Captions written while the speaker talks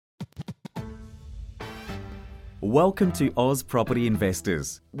Welcome to Oz Property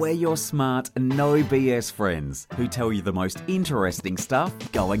Investors. We're your smart, no BS friends who tell you the most interesting stuff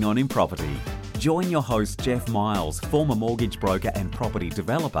going on in property. Join your host Jeff Miles, former mortgage broker and property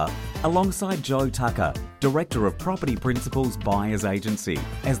developer, alongside Joe Tucker, Director of Property Principles Buyers Agency,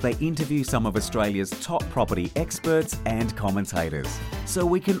 as they interview some of Australia's top property experts and commentators, so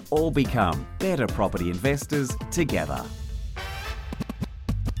we can all become better property investors together.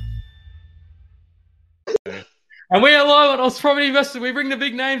 And we are live on Oz Property Investors. We bring the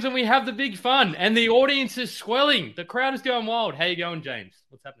big names and we have the big fun. And the audience is swelling. The crowd is going wild. How you going, James?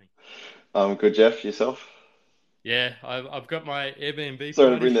 What's happening? Good, Jeff. Yourself? Yeah, I've got my Airbnb.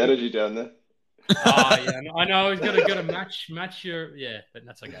 Sorry to bring the energy down there. Yeah, I know. He's got to match your. Yeah, but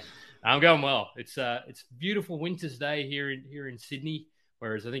that's okay. I'm going well. It's a beautiful winter's day here in Sydney,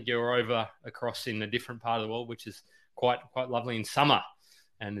 whereas I think you're over across in a different part of the world, which is quite lovely in summer.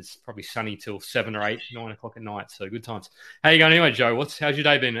 And it's probably sunny till 7 or 8, 9 o'clock at night. So good times. How you going anyway, Joe? How's your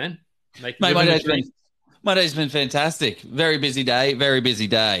day been, man? Mate, my day's been fantastic. Very busy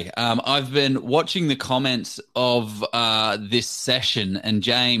day. I've been watching the comments of this session, and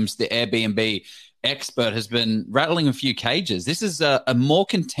James, the Airbnb expert, has been rattling a few cages. This is a more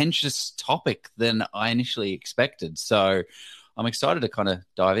contentious topic than I initially expected. So I'm excited to kind of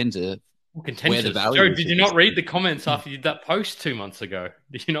dive into where the value. Joe, did you not read the comments after you did that post 2 months ago?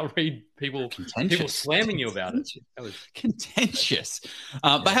 Did you not read people slamming you about it? That was contentious.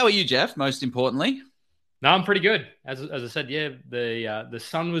 But how are you, Jeff? Most importantly, no, I'm pretty good. As I said, yeah, the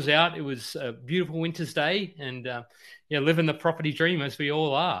sun was out. It was a beautiful winter's day, and living the property dream as we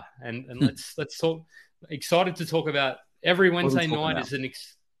all are. And let's talk. Excited to talk about every Wednesday night is an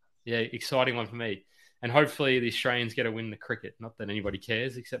exciting one for me. And hopefully the Australians get to win the cricket. Not that anybody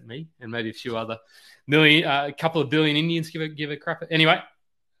cares except me and maybe a few other a couple of billion Indians give a crap. Anyway,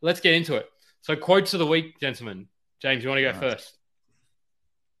 let's get into it. So quotes of the week, gentlemen. James, you want to go first?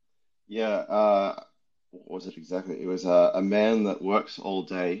 Yeah. What was it exactly? It was a man that works all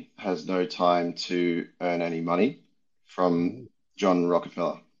day has no time to earn any money, from John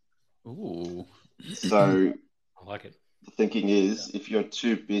Rockefeller. Ooh. So I like it. The thinking is, if you're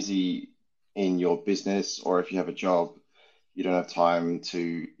too busy in your business, or if you have a job, you don't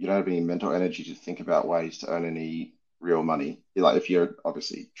have any mental energy to think about ways to earn any real money. If you're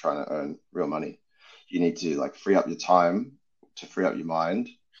obviously trying to earn real money, you need to free up your time, to free up your mind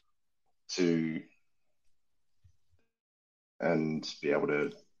and be able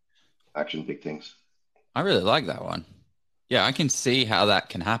to action big things. I really like that one. Yeah, I can see how that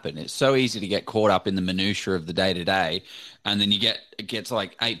can happen. It's so easy to get caught up in the minutiae of the day-to-day, and then it gets to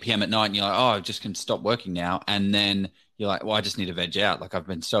 8 p.m. at night, and you're like, oh, I just can stop working now. And then you're like, well, I just need to veg out. I've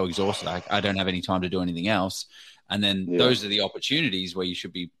been so exhausted. I don't have any time to do anything else. And then those are the opportunities where you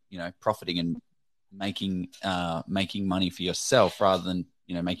should be, profiting and making money for yourself rather than,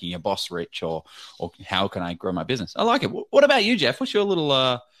 making your boss rich or how can I grow my business? I like it. What about you, Jeff? What's your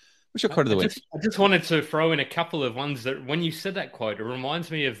quote of the week? I just wanted to throw in a couple of ones that when you said that quote, it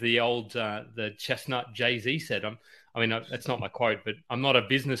reminds me of the old the chestnut Jay-Z said. That's not my quote, but I'm not a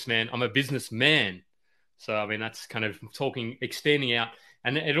businessman. I'm a businessman. So, that's kind of expanding out.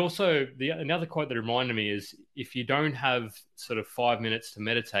 And it also, another quote that reminded me is, if you don't have sort of 5 minutes to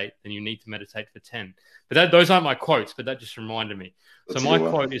meditate, then you need to meditate for 10. But those aren't my quotes, but that just reminded me. So my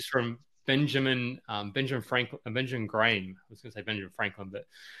quote is from Benjamin Graham. I was going to say Benjamin Franklin, but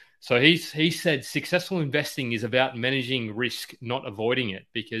so he said, successful investing is about managing risk, not avoiding it.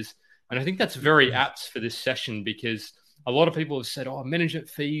 And I think that's very apt for this session, because a lot of people have said, oh, management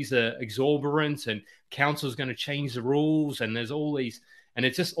fees are exorbitant and council's going to change the rules. And there's all these, and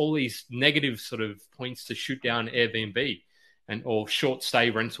it's just all these negative sort of points to shoot down Airbnb or short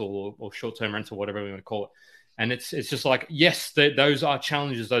stay rental or short-term rental, whatever we want to call it. And it's just yes, those are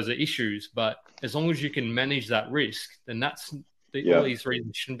challenges, those are issues, but as long as you can manage that risk, then all these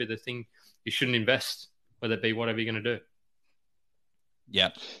reasons shouldn't be the thing. You shouldn't invest, whether it be whatever you're going to do. Yeah.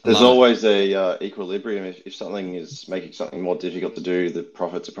 There's always a equilibrium. If something is making something more difficult to do, the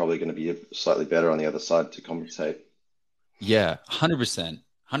profits are probably going to be slightly better on the other side to compensate. Yeah, 100%.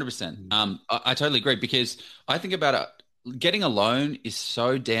 100%. I totally agree, because I think about it. Getting a loan is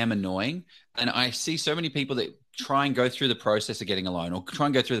so damn annoying. And I see so many people that try and go through the process of getting a loan or try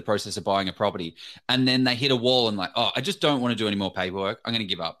and go through the process of buying a property. And then they hit a wall and I just don't want to do any more paperwork. I'm going to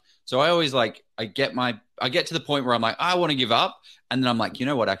give up. So I always I get to the point where I'm like, I want to give up. And then I'm like, you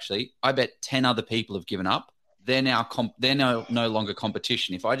know what, actually, I bet 10 other people have given up. They're now no longer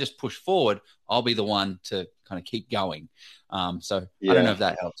competition. If I just push forward, I'll be the one to kind of keep going. I don't know if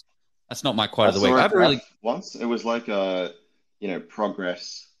that helps. That's not my quote of the week. Once it was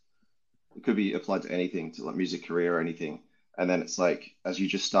progress It could be applied to anything, to like music career or anything. And then it's like as you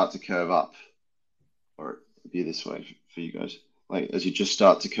just start to curve up, or it'd be this way for you guys. Like as you just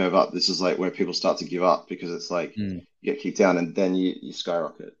start to curve up, this is like where people start to give up because it's like you get kicked down and then you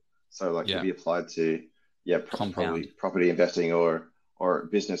skyrocket. So like it'd be applied to probably property investing or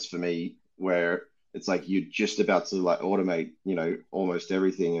business for me, where it's like you're just about to like automate, you know, almost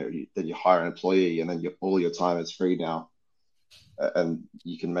everything. Then you hire an employee, and then all your time is free now, and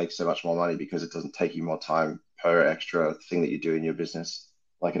you can make so much more money because it doesn't take you more time per extra thing that you do in your business.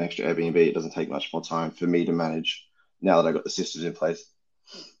 Like an extra Airbnb, it doesn't take much more time for me to manage now that I've got the systems in place.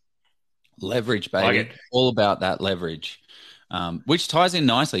 Leverage, baby. All about that leverage. Which ties in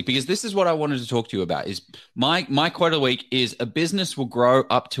nicely, because this is what I wanted to talk to you about. Is my quote of the week is a business will grow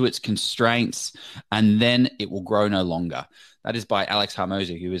up to its constraints and then it will grow no longer. That is by Alex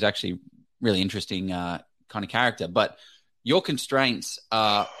Hormozi, who is actually really interesting kind of character. But your constraints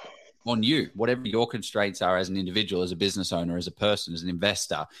are on you, whatever your constraints are as an individual, as a business owner, as a person, as an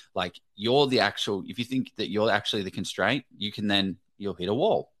investor. Like you're the actual, if you think that you're actually the constraint, you'll hit a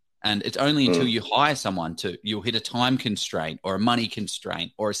wall. And it's only until you hire someone you'll hit a time constraint or a money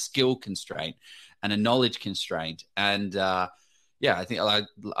constraint or a skill constraint and a knowledge constraint. And I think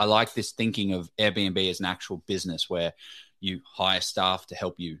I like this thinking of Airbnb as an actual business where you hire staff to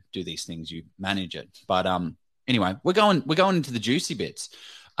help you do these things, you manage it. But anyway, we're going into the juicy bits.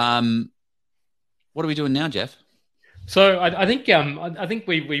 What are we doing now, Jeff? So I think I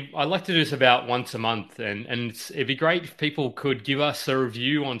like to do this about once a month, and it'd be great if people could give us a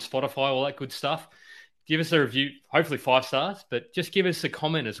review on Spotify, all that good stuff. Give us a review, hopefully 5 stars, but just give us a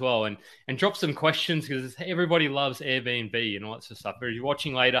comment as well, and drop some questions, because everybody loves Airbnb and all that sort of stuff. But if you're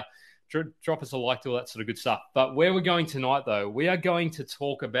watching later, drop us a like to all that sort of good stuff. But where we're going tonight, though, we are going to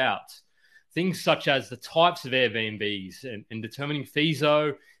talk about things such as the types of Airbnbs and determining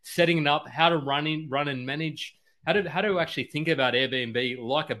FISO, setting it up, how to run and manage. How to actually think about Airbnb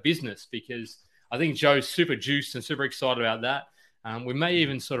like a business, because I think Joe's super juiced and super excited about that. We may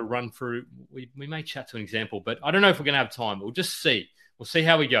even sort of run through, we may chat to an example, but I don't know if we're going to have time. We'll just see. We'll see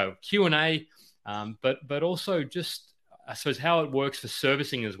how we go. Q&A, but also just, I suppose, how it works for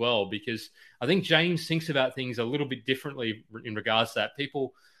servicing as well, because I think James thinks about things a little bit differently in regards to that.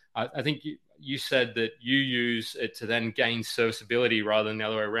 People, I think you said that you use it to then gain serviceability rather than the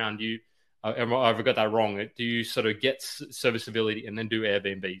other way around. I've got that wrong. Do you sort of get serviceability and then do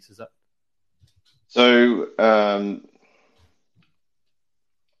Airbnbs? Is that? So I'm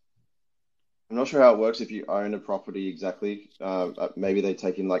not sure how it works if you own a property exactly. Maybe they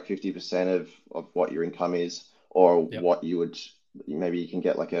take in like 50% of what your income is, or what you would, maybe you can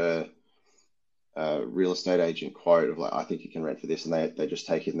get like a real estate agent quote of like, I think you can rent for this, and they just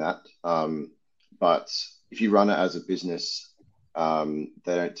take in that. But if you run it as a business, they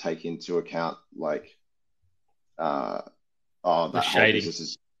don't take into account like, that whole business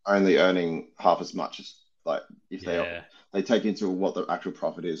is only earning half as much as, like, if they take into what the actual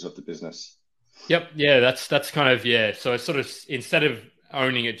profit is of the business. Yep. Yeah. That's kind of, So it's sort of, instead of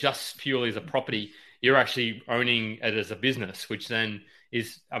owning it just purely as a property, you're actually owning it as a business, which then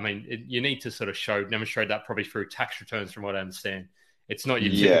is, you need to sort of demonstrate that probably through tax returns, from what I understand. It's not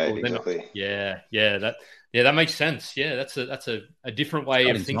your typical. Exactly. That makes sense. Yeah, that's a different way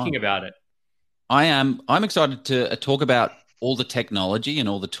of thinking about it. I'm excited to talk about all the technology and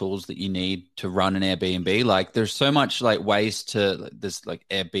all the tools that you need to run an Airbnb. Like there's so much like ways there's like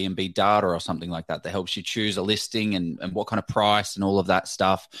Airbnb data or something like that helps you choose a listing and what kind of price and all of that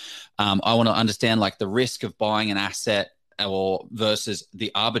stuff. I want to understand like the risk of buying an asset or versus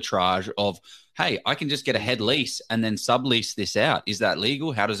the arbitrage of, hey, I can just get a head lease and then sublease this out. Is that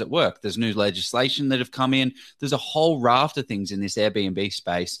legal? How does it work? There's new legislation that have come in. There's a whole raft of things in this Airbnb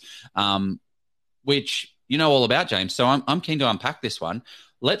space, which you know all about, James. So I'm keen to unpack this one.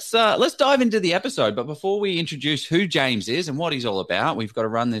 Let's dive into the episode. But before we introduce who James is and what he's all about, we've got to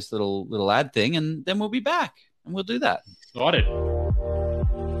run this little ad thing, and then we'll be back and we'll do that. Excited.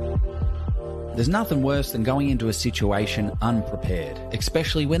 There's nothing worse than going into a situation unprepared,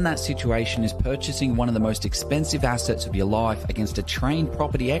 especially when that situation is purchasing one of the most expensive assets of your life against a trained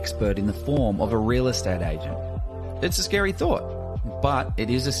property expert in the form of a real estate agent. It's a scary thought, but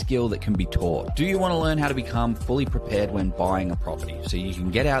it is a skill that can be taught. Do you want to learn how to become fully prepared when buying a property so you can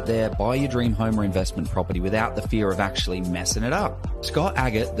get out there, buy your dream home or investment property without the fear of actually messing it up? Scott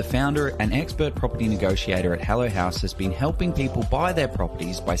Agate, the founder and expert property negotiator at Hello House, has been helping people buy their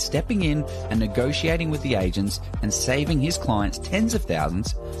properties by stepping in and negotiating with the agents and saving his clients tens of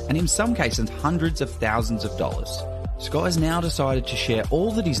thousands and in some cases hundreds of thousands of dollars. Scott has now decided to share all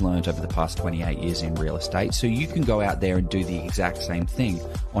that he's learned over the past 28 years in real estate so you can go out there and do the exact same thing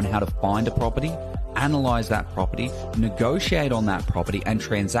on how to find a property, analyze that property, negotiate on that property, and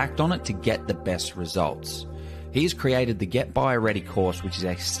transact on it to get the best results. He's created the Get Buyer Ready course, which is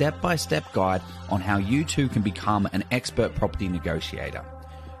a step-by-step guide on how you too can become an expert property negotiator.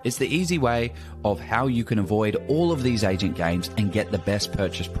 It's the easy way of how you can avoid all of these agent games and get the best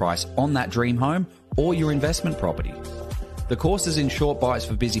purchase price on that dream home or your investment property. The course is in short bites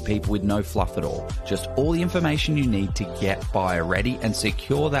for busy people with no fluff at all. Just all the information you need to get buyer ready and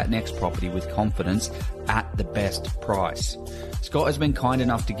secure that next property with confidence at the best price. Scott has been kind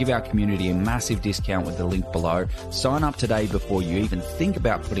enough to give our community a massive discount with the link below. Sign up today before you even think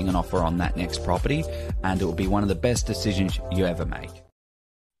about putting an offer on that next property, and it will be one of the best decisions you ever make.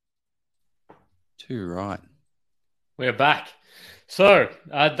 Too right. We're back. So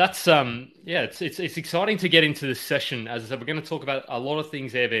that's it's exciting to get into this session. As I said, we're going to talk about a lot of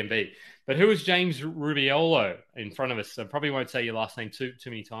things Airbnb. But who is James Rubiolo in front of us? I probably won't say your last name too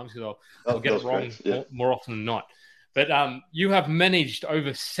many times because I'll get it wrong more often than not. But you have managed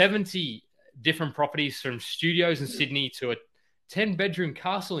over 70 different properties, from studios in Sydney to a 10-bedroom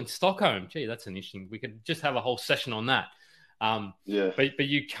castle in Stockholm. Gee, that's an interesting. We could just have a whole session on that. But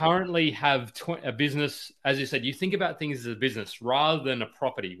you currently have a business, as you said, you think about things as a business rather than a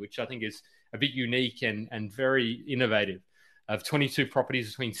property, which I think is a bit unique and very innovative. Of 22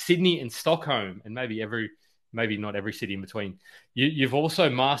 properties between Sydney and Stockholm, and maybe not every city in between. You've also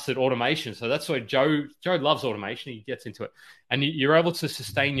mastered automation, so that's why Joe loves automation. He gets into it, and you're able to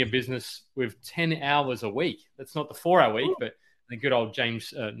sustain your business with 10 hours a week. That's not the 4-hour week, but the good old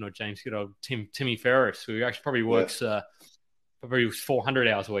good old Timmy Ferris, who actually probably works. Probably 400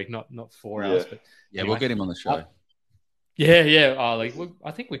 hours a week, not 4 hours. But anyway, we'll get him on the show.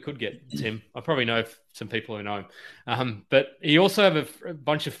 I think we could get Tim. I probably know some people who know him. But you also have a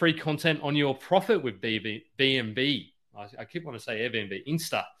bunch of free content on your profit with B&B. I keep wanting to say Airbnb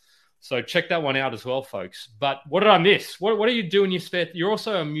Insta. So check that one out as well, folks. But what did I miss? What do you do in your spare? You're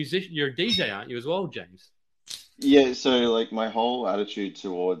also a musician. You're a DJ, aren't you, as well, James? Yeah. So like my whole attitude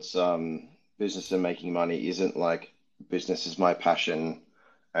towards business and making money isn't like business is my passion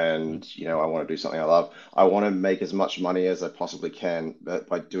and I want to do something I love. I want to make as much money as I possibly can, but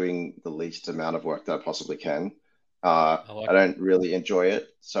by doing the least amount of work that I possibly can. I don't really enjoy it,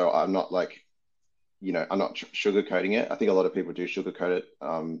 so I'm not like I'm not sugarcoating it. I think a lot of people do sugarcoat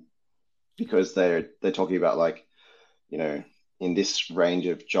it because they're talking about like in this range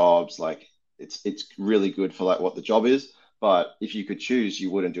of jobs, like it's really good for like what the job is. But if you could choose, you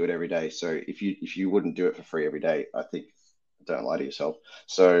wouldn't do it every day. So if you wouldn't do it for free every day, I think don't lie to yourself.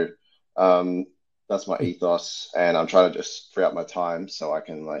 So that's my ethos, and I'm trying to just free up my time so I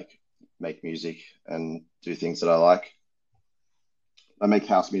can like make music and do things that I like. I make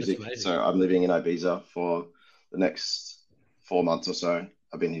house music, so I'm living in Ibiza for the next 4 months or so.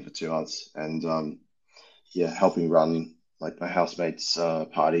 I've been here for 2 months, and helping run like my housemates'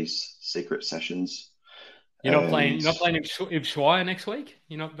 parties, secret sessions. You're not playing in Ushuaia next week?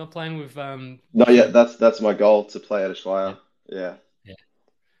 You're not playing with Not yet. That's my goal, to play at Ushuaia. Yeah.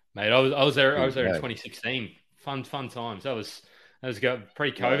 Mate, I was there in 2016. Fun times. That was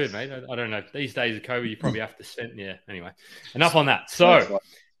pre-COVID, mate. I don't know. These days of COVID, you probably have to spend anyway. Enough on that. So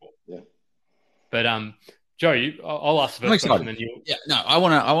but Joe, I'll ask the first question. Then I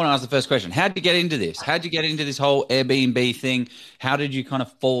want to ask the first question. How did you get into this? How did you get into this whole Airbnb thing? How did you kind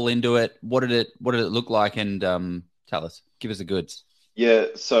of fall into it? What did it look like? And tell us, give us the goods. Yeah,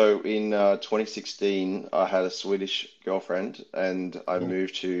 so in 2016, I had a Swedish girlfriend, and I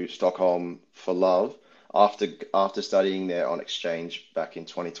moved to Stockholm for love after studying there on exchange back in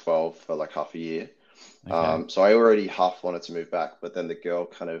 2012 for like half a year. Okay. So I already half wanted to move back, but then the girl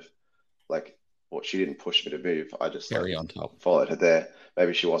kind of like. Well, she didn't push me to move. I just followed her there.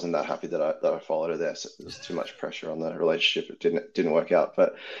 Maybe she wasn't that happy that I followed her there. So there was too much pressure on the relationship. It didn't work out,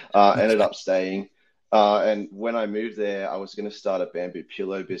 but ended up staying. And when I moved there, I was going to start a bamboo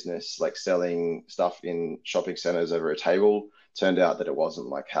pillow business, like selling stuff in shopping centers over a table. Turned out that it wasn't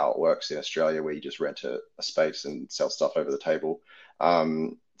like how it works in Australia, where you just rent a space and sell stuff over the table.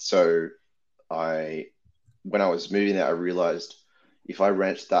 So when I was moving there, I realized, if I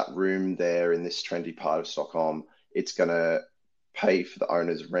rent that room there in this trendy part of Stockholm, it's going to pay for the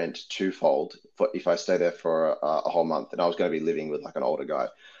owner's rent twofold if I stay there for a whole month. And I was going to be living with like an older guy.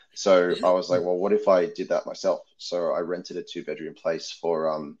 So I was like, well, what if I did that myself? So I rented a 2-bedroom place for,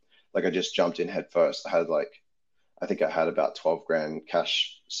 I just jumped in head first. I think I had about 12 grand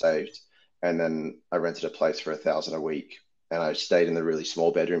cash saved. And then I rented a place for $1,000 a week. And I stayed in the really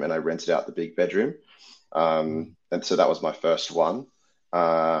small bedroom, and I rented out the big bedroom. And so that was my first one.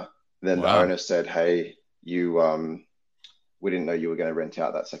 Then the owner said, "Hey, we didn't know you were going to rent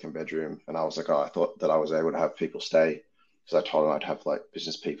out that second bedroom." And I was like, "Oh, I thought that I was able to have people stay." Because I told him I'd have like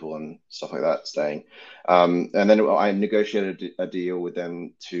business people and stuff like that staying. And then I negotiated a deal with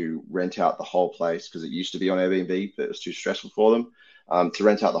them to rent out the whole place, because it used to be on Airbnb, but it was too stressful for them, to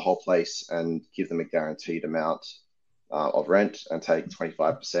rent out the whole place and give them a guaranteed amount of rent and take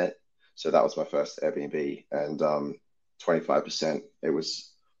 25%. So that was my first Airbnb, and 25%, it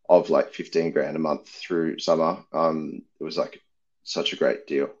was of like 15 grand a month through summer. It was like such a great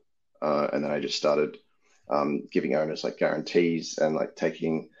deal. And then I just started giving owners like guarantees and like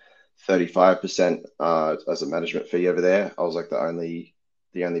taking 35% as a management fee over there. I was like the only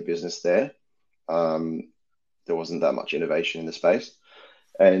business there. There wasn't that much innovation in the space.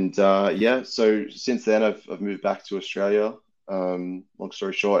 And so since then I've moved back to Australia. Long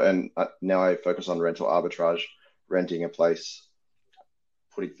story short, and now I focus on rental arbitrage, renting a place,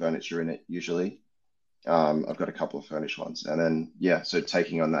 putting furniture in it usually. I've got a couple of furnished ones, and then so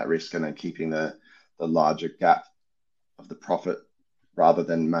taking on that risk and then keeping the larger gap of the profit, rather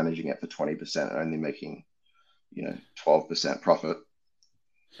than managing it for 20% and only making 12% profit.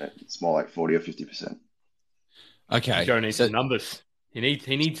 It's more like 40 or 50%. Okay, Joe needs some numbers. He needs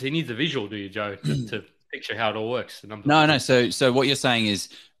a visual, do you, Joe, to picture how it all works? The numbers. No. So what you're saying is,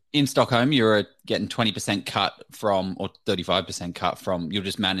 in Stockholm, you're getting 20% cut from, or 35% cut from. You're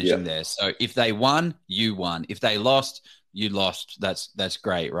just managing there. So if they won, you won. If they lost, you lost. That's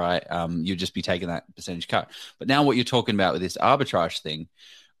great, right? You'd just be taking that percentage cut. But now what you're talking about with this arbitrage thing,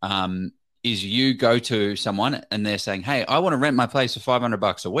 is you go to someone and they're saying, "Hey, I want to rent my place for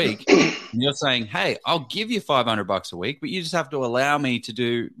 $500 a week." And you're saying, "Hey, I'll give you $500 a week, but you just have to allow me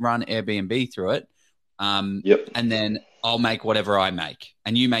to run Airbnb through it. And then I'll make whatever I make,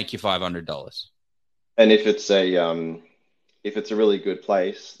 and you make your $500. And if it's a really good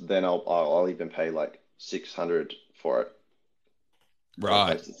place, then I'll even pay like $600 for it. Right.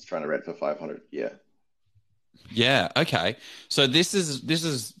 For a place that's trying to rent for $500. Yeah. Yeah. Okay. So this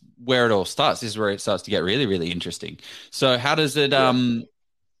is where it all starts. This is where it starts to get really, really interesting. So how does it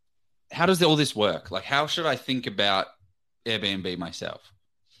how does all this work? Like, how should I think about Airbnb myself?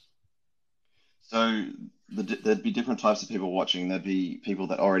 So there'd be different types of people watching. There'd be people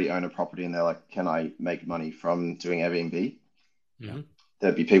that already own a property and they're like, "Can I make money from doing Airbnb?" Mm-hmm.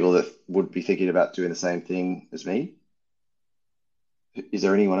 There'd be people that would be thinking about doing the same thing as me. Is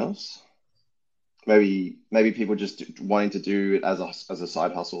there anyone else? Maybe people just wanting to do it as a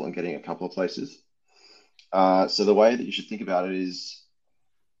side hustle and getting a couple of places. So the way that you should think about it is,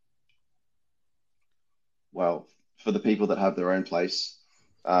 well, for the people that have their own place,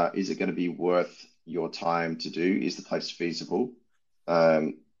 is it going to be worth your time to do? Is the place feasible?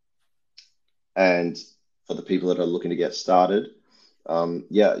 And for the people that are looking to get started,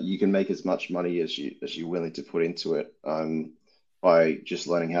 you can make as much money as you're willing to put into it, by just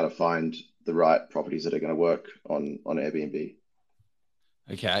learning how to find the right properties that are going to work on Airbnb.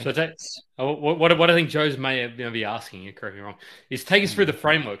 Okay. So what I think Joe's may be asking, you correct me wrong, is take us through the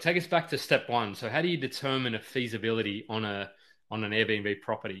framework. Take us back to step one. So how do you determine a feasibility on an Airbnb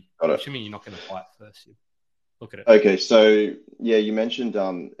property? I'm assuming you're not going to buy it first. You look at it. Okay, so you mentioned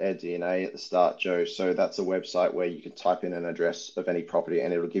AirDNA at the start, Joe. So that's a website where you can type in an address of any property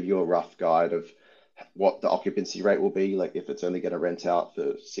and it'll give you a rough guide of what the occupancy rate will be. Like if it's only going to rent out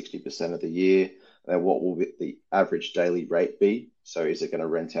for 60% of the year, then what will the average daily rate be? So is it going to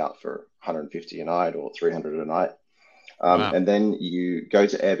rent out for 150 a night or 300 a night? Wow. And then you go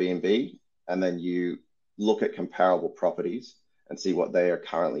to Airbnb and then you look at comparable properties and see what they are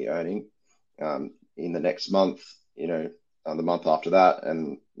currently earning in the next month, the month after that,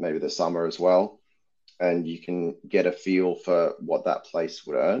 and maybe the summer as well. And you can get a feel for what that place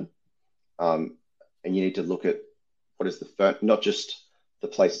would earn. And you need to look at what is not just the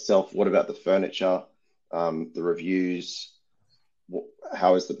place itself. What about the furniture, the reviews?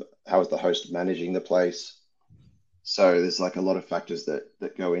 How is the host managing the place? So there's like a lot of factors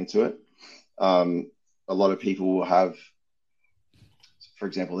that go into it. A lot of people will have, for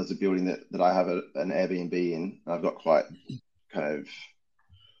example, there's a building that I have an Airbnb in. I've got quite kind of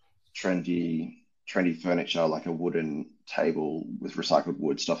trendy furniture, like a wooden table with recycled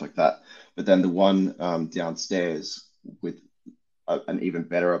wood, stuff like that. But then the one downstairs with an even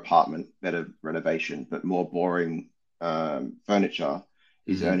better apartment, better renovation, but more boring furniture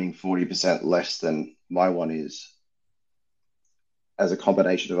is earning 40% less than my one is, as a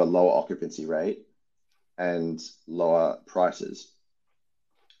combination of a lower occupancy rate and lower prices.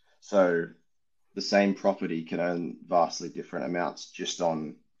 So the same property can earn vastly different amounts just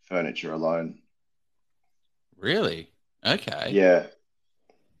on furniture alone. Really? Okay. Yeah.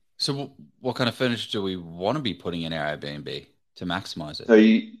 So what kind of furniture do we want to be putting in our Airbnb to maximize it? So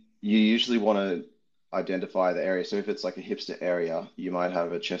you usually want to identify the area. So if it's like a hipster area, you might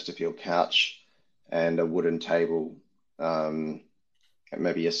have a Chesterfield couch and a wooden table, and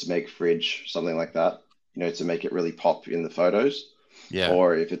maybe a Smeg fridge, something like that, to make it really pop in the photos. Yeah.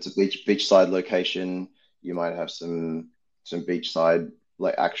 Or if it's a beachside location, you might have some beachside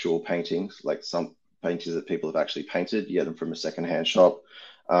like actual paintings, like some paintings that people have actually painted. You get them from a secondhand shop.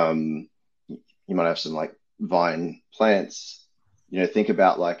 You might have some like vine plants. Think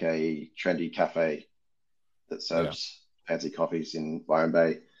about like a trendy cafe that serves fancy coffees in Byron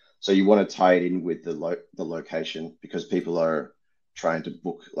Bay. So you want to tie it in with the location, because people are trying to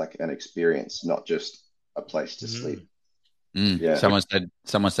book like an experience, not just a place to sleep. Yeah.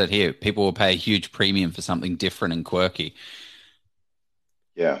 Someone said here, people will pay a huge premium for something different and quirky.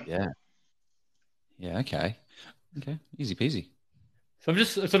 Yeah. Yeah. Okay. Easy peasy. So I'm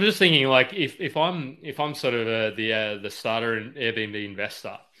just thinking, like, if I'm sort of the starter and Airbnb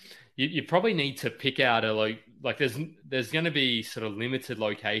investor, you probably need to pick out like there's going to be sort of limited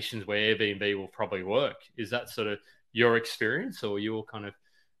locations where Airbnb will probably work. Is that sort of your experience, or your kind of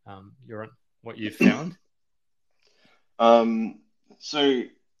what you've found? So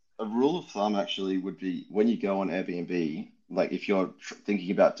a rule of thumb actually would be, when you go on Airbnb, like if you're thinking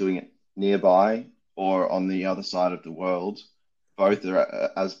about doing it nearby or on the other side of the world, both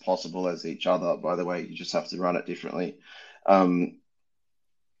are as possible as each other. By the way, you just have to run it differently.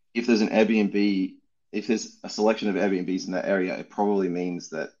 If there's if there's a selection of Airbnbs in that area, it probably means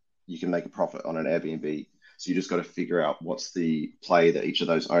that you can make a profit on an Airbnb. So you just got to figure out what's the play that each of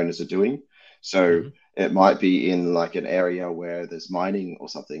those owners are doing. So it might be in like an area where there's mining or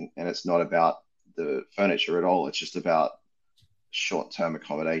something, and it's not about the furniture at all. It's just about short-term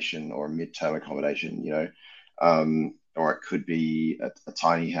accommodation or mid-term accommodation, or it could be a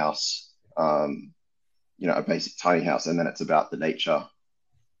tiny house, a basic tiny house, and then it's about the nature.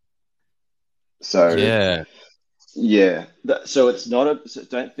 So so it's not so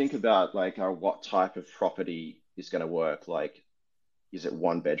don't think about like what type of property is going to work. Like, is it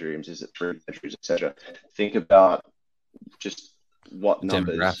 1 bedrooms? Is it 3 bedrooms, etc.? Think about just what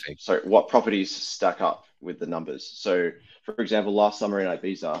numbers, what properties stack up with the numbers. So, for example, last summer in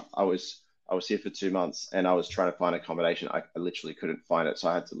Ibiza, I was here for 2 months, and I was trying to find accommodation. I literally couldn't find it, so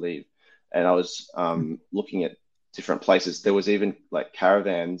I had to leave. And I was looking at different places. There was even like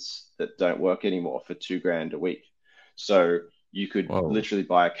caravans that don't work anymore for $2,000 a week. So you could literally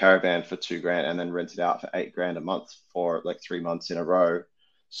buy a caravan for $2,000 and then rent it out for $8,000 a month for like 3 months in a row.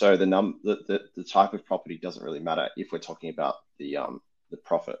 So the type of property doesn't really matter if we're talking about the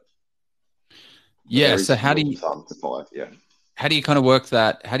profit. Yeah. So how do you to follow? Yeah. How do you kind of work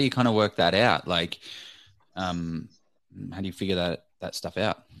that? How do you kind of work that out? Like, how do you figure that stuff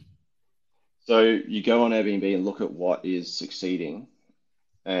out? So you go on Airbnb and look at what is succeeding,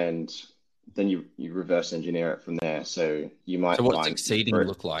 and then you reverse engineer it from there. So you might. So what does succeeding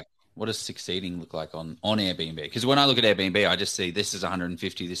look like? What does succeeding look like on Airbnb? Because when I look at Airbnb, I just see this is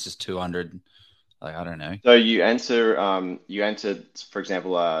 150, this is 200. Like, I don't know. So you enter, for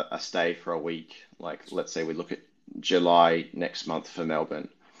example, a stay for a week. Like, let's say we look at July next month for Melbourne,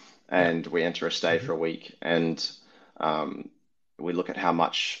 and we enter a stay for a week, and we look at how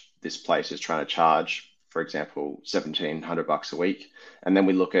much this place is trying to charge. For example, $1,700 a week, and then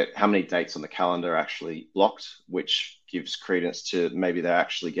we look at how many dates on the calendar are actually blocked, which gives credence to maybe they're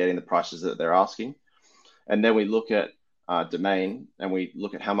actually getting the prices that they're asking. And then we look at domain, and we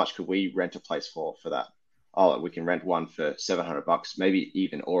look at how much could we rent a place for that. Oh, we can rent one for $700, maybe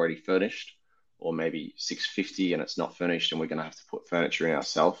even already furnished, or maybe $650 and it's not furnished, and we're going to have to put furniture in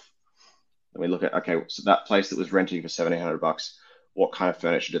ourselves. And we look at, okay, so that place that was renting for $1,700, what kind of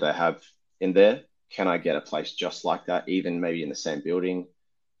furniture do they have in there? Can I get a place just like that, even maybe in the same building?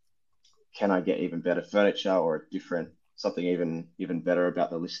 Can I get even better furniture or something even better about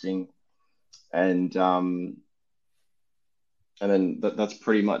the listing? And then that's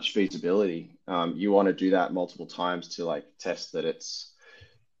pretty much feasibility. You want to do that multiple times to like test that it's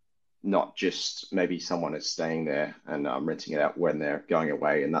not just maybe someone is staying there and renting it out when they're going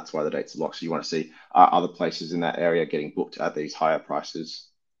away, and that's why the dates are locked. So you want to see other places in that area getting booked at these higher prices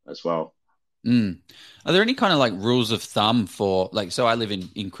as well. Are there any kind of like rules of thumb for like, so I live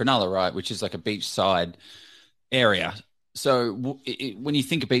in Cronulla, right, which is like a beachside area. So when you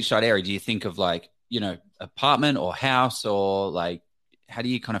think of beachside area, do you think of like, apartment or house, or like, how do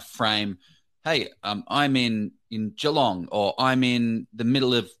you kind of frame, hey, I'm in Geelong, or I'm in the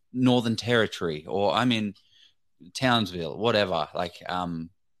middle of Northern Territory, or I'm in Townsville, whatever. Like,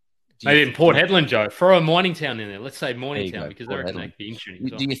 Maybe in Port Hedland, Joe. Throw a mining town in there. Let's say mining town, because Port that Hedland. could be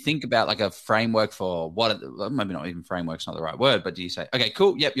interesting. Do you think about like a framework for maybe not even framework's not the right word, but do you say, okay,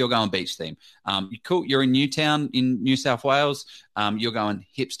 cool, yep, you're going beach theme. Cool, you're in Newtown in New South Wales. You're going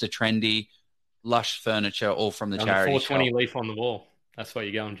hipster, trendy, lush furniture, all from the charity 420 shop. leaf on the wall. That's where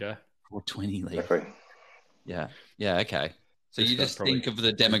you're going, Joe. 420 leaf. Exactly. Yeah, okay. So Just you just probably think of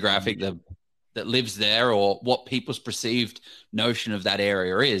the demographic that lives there, or what people's perceived notion of that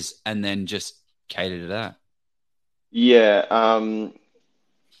area is, and then just cater to that. Yeah.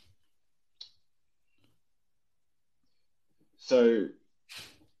 So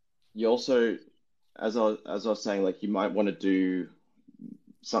you also, as I was saying, like you might want to do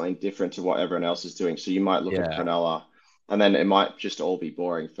something different to what everyone else is doing. So you might look at Cronulla, and then it might just all be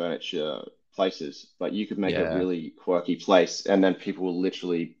boring furniture places, but you could make a really quirky place, and then people will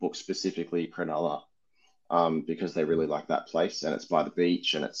literally book specifically Cronulla because they really like that place, and it's by the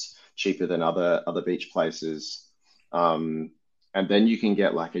beach, and it's cheaper than other beach places. And then you can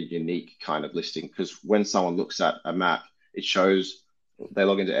get like a unique kind of listing, because when someone looks at a map, it shows, they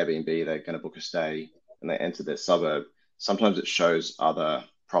log into Airbnb, they're going to book a stay, and they enter their suburb. Sometimes it shows other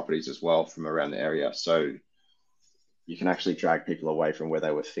properties as well from around the area. So you can actually drag people away from where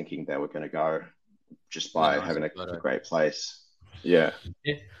they were thinking they were going to go just by having a great place. Yeah.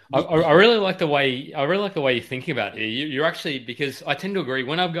 I really like the way you're thinking about it. You're actually, because I tend to agree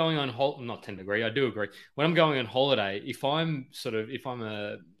when I'm going on I do agree. When I'm going on holiday, if I'm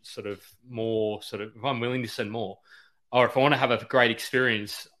willing to spend more, or if I want to have a great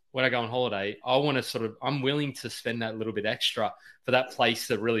experience when I go on holiday, I'm willing to spend that little bit extra for that place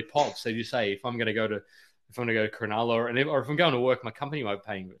that really pops. So you say, if I'm going to go to Cronulla, or if I'm going to work, my company might be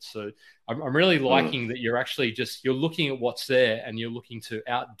paying it. So I'm really liking that you're actually you're looking at what's there, and you're looking to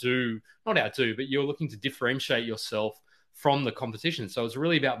but you're looking to differentiate yourself from the competition. So it's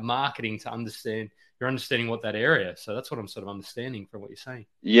really about marketing to understanding what that area. So that's what I'm sort of understanding from what you're saying.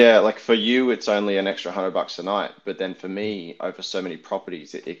 Yeah, like for you, it's only an extra $100 a night, but then for me, over so many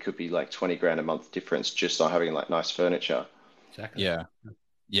properties, it could be like 20 grand a month difference just on having like nice furniture. Exactly.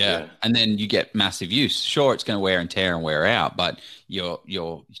 Yeah. And then you get massive use. Sure, it's going to wear and tear and wear out, but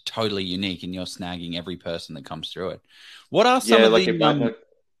you're totally unique, and you're snagging every person that comes through it. What are some of the...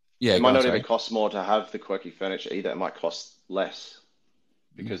 It might not even cost more to have the quirky furniture either. It might cost less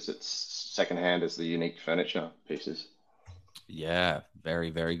because it's secondhand as the unique furniture pieces. Yeah,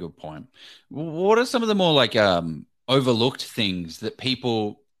 very, very good point. What are some of the more like overlooked things that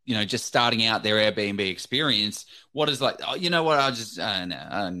people, just starting out their Airbnb experience, what is like, oh, you know what, I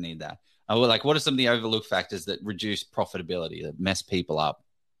don't need that. Like, what are some of the overlooked factors that reduce profitability, that mess people up?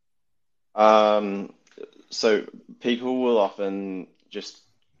 So people will often just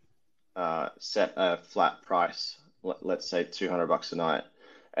set a flat price, let's say $200 a night,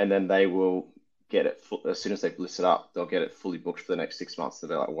 and then they will get it as soon as they've listed up, they'll get it fully booked for the next 6 months.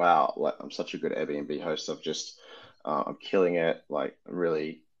 They're like, wow, like I'm such a good Airbnb host. I'm killing it. Like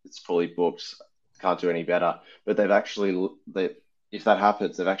really, it's fully booked. Can't do any better. But if that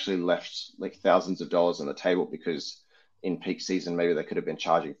happens, they've actually left like thousands of dollars on the table, because in peak season, maybe they could have been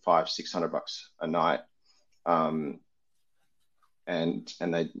charging $500-600 a night. And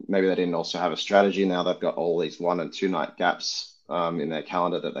maybe they didn't also have a strategy. Now they've got all these 1 and 2 night gaps in their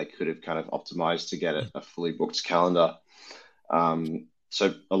calendar that they could have kind of optimized to get a fully booked calendar.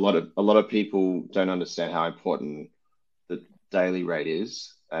 So a lot of people don't understand how important the daily rate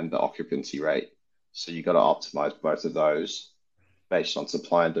is and the occupancy rate. So you got to optimize both of those based on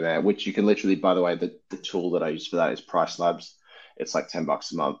supply and demand, which you can literally, by the way, the tool that I use for that is Price Labs. It's like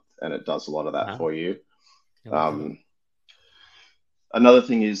 $10 a month, and it does a lot of that for you. Another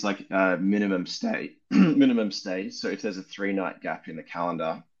thing is like minimum stay. Minimum stay. So if there's a 3-night gap in the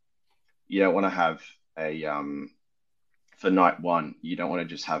calendar, you don't want to have for night 1, you don't want to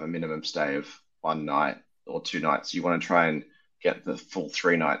just have a minimum stay of 1 night or 2 nights. You want to try and get the full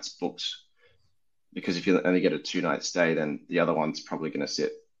 3 nights booked, because if you only get a 2-night stay, then the other one's probably going to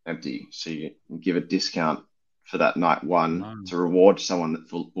sit empty. So you give a discount for that night 1 to reward someone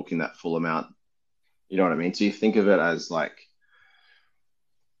booking that full amount. You know what I mean? So you think of it as like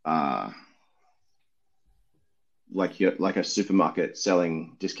a supermarket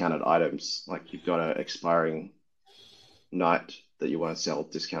selling discounted items. Like you've got an expiring night that you want to sell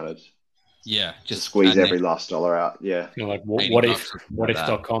discounted. Yeah, just squeeze every last dollar out. Yeah, like what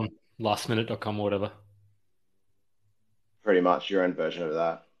if.com, lastminute.com, or whatever. Pretty much your own version of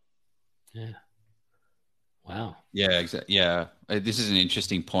that. Yeah. Wow. Yeah, exactly. Yeah, this is an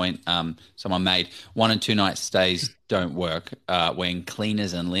interesting point. Someone made 1 and 2 night stays don't work when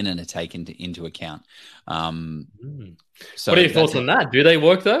cleaners and linen are taken into account. So What are your thoughts on that? Do they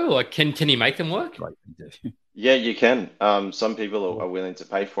work though? Like, can you make them work? Yeah, you can. Some people are willing to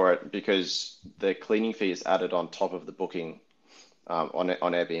pay for it because the cleaning fee is added on top of the booking on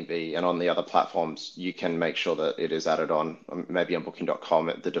Airbnb, and on the other platforms. You can make sure that it is added on. Maybe on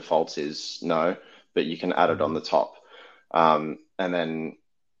Booking.com, the default is no, but you can add it on the top. And then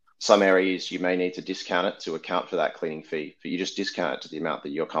some areas you may need to discount it to account for that cleaning fee, but you just discount it to the amount that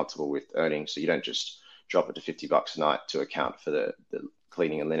you're comfortable with earning. So you don't just drop it to $50 a night to account for the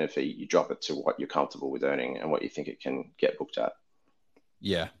cleaning and linen fee. You drop it to what you're comfortable with earning and what you think it can get booked at.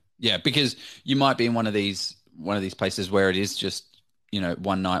 Yeah, because you might be in one of these places where it is just,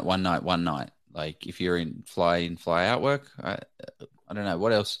 one night. Like if you're in fly out work, I don't know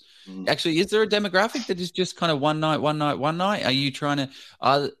what else. Actually, is there a demographic that is just kind of one night? Are you trying to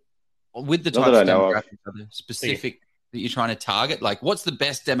with the types of demographics, are there specific that you're trying to target? Like, what's the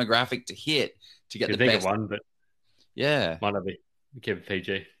best demographic to hit to get the best one? But yeah, might not be. Keep it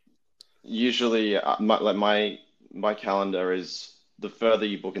PG. Usually, my calendar is, the further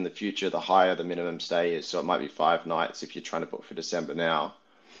you book in the future, the higher the minimum stay is. So it might be 5 nights if you're trying to book for December now.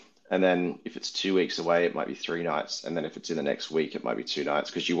 And then if it's 2 weeks away, it might be 3 nights. And then if it's in the next week, it might be 2 nights,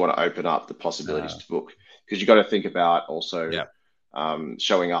 because you want to open up the possibilities to book. Because you've got to think about also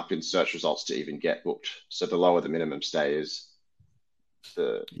showing up in search results to even get booked. So the lower the minimum stay is,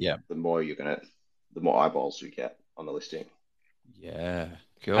 the more the more eyeballs you get on the listing. Yeah.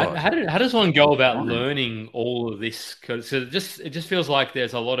 How does one go about learning all of this? Because it just feels like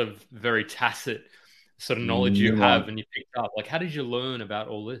there's a lot of very tacit sort of knowledge you have and you picked up. Like, how did you learn about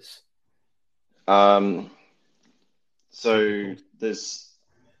all this? So there's,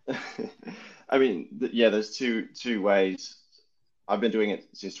 I mean, there's two ways. I've been doing it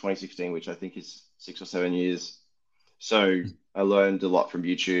since 2016, which I think is 6 or 7 years. So I learned a lot from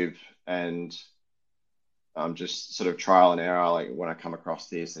YouTube and just sort of trial and error. Like when I come across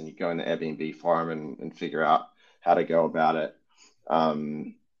this, and you go in the Airbnb forum and figure out how to go about it.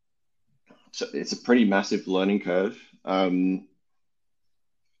 So it's a pretty massive learning curve. I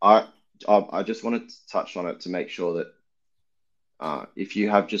just wanted to touch on it to make sure that if you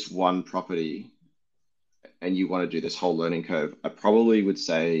have just one property and you want to do this whole learning curve, I'd probably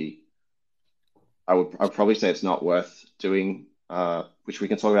say it's not worth doing, which we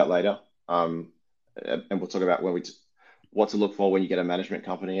can talk about later. And we'll talk about what to look for when you get a management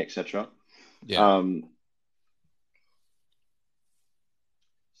company, etc. Yeah.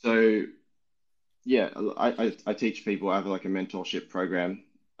 So yeah, I teach people. I have like a mentorship program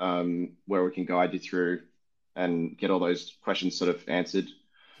where we can guide you through and get all those questions sort of answered.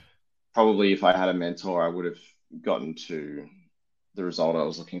 Probably if I had a mentor, I would have gotten to the result I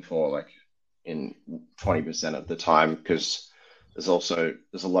was looking for like in 20% of the time, because there's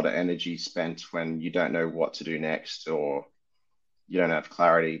a lot of energy spent when you don't know what to do next or you don't have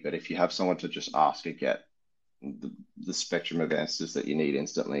clarity. But if you have someone to just ask and get the spectrum of answers that you need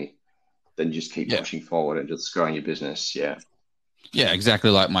instantly, then just keep pushing forward and just growing your business. Yeah. Yeah,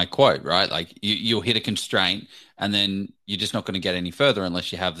 exactly like my quote, right? Like you'll hit a constraint and then you're just not going to get any further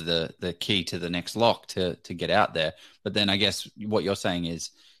unless you have the key to the next lock to get out there. But then I guess what you're saying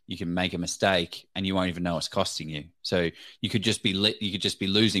is you can make a mistake and you won't even know it's costing you. So you could just be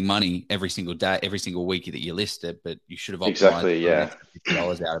losing money every single day, every single week that you list it, but you should have optimized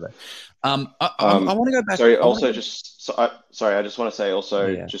 $50 out of it. I want to go back. Sorry, I just want to say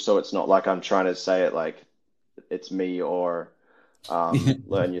also, just so it's not like I'm trying to say it like it's me or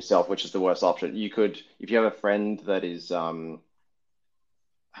learn yourself, which is the worst option. You could, if you have a friend that is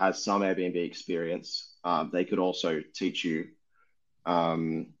has some Airbnb experience, they could also teach you.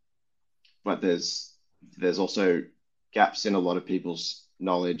 But there's also gaps in a lot of people's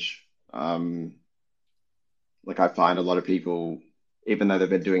knowledge. Like I find a lot of people, even though they've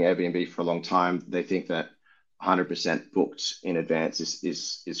been doing Airbnb for a long time, they think that 100% booked in advance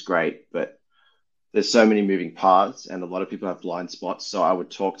is great, but there's so many moving parts and a lot of people have blind spots. So I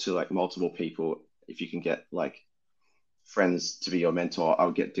would talk to like multiple people. If you can get like friends to be your mentor, I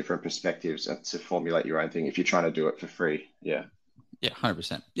would get different perspectives and to formulate your own thing if you're trying to do it for free. Yeah. Yeah,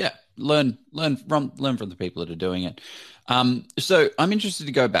 100%. Yeah, learn from the people that are doing it. So I'm interested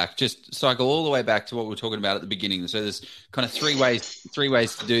to go back, just cycle all the way back to what we were talking about at the beginning. So there's kind of three ways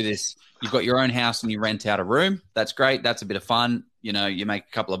to do this. You've got your own house and you rent out a room. That's great. That's a bit of fun. You know, you make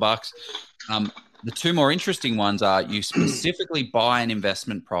a couple of bucks. The two more interesting ones are you specifically buy an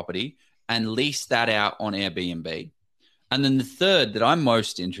investment property and lease that out on Airbnb. And then the third that I'm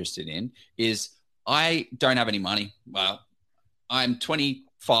most interested in is I don't have any money. Well, I'm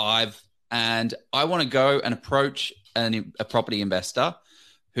 25 and I want to go and approach a property investor,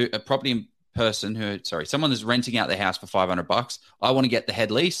 someone that's renting out their house for $500. I want to get the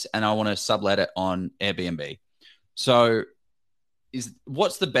head lease and I want to sublet it on Airbnb. So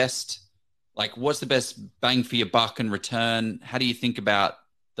what's the best bang for your buck and return? How do you think about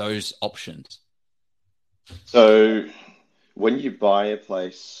those options? So when you buy a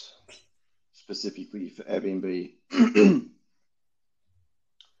place specifically for Airbnb,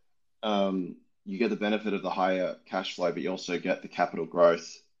 you get the benefit of the higher cash flow, but you also get the capital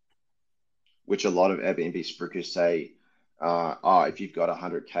growth, which a lot of Airbnb spruikers say, if you've got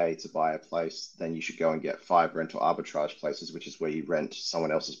 100K to buy a place, then you should go and get 5 rental arbitrage places, which is where you rent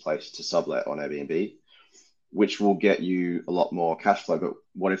someone else's place to sublet on Airbnb, which will get you a lot more cash flow. But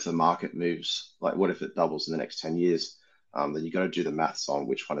what if the market moves? Like, what if it doubles in the next 10 years? Then you got to do the maths on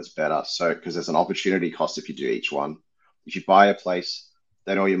which one is better. So, because there's an opportunity cost if you do each one. If you buy a place,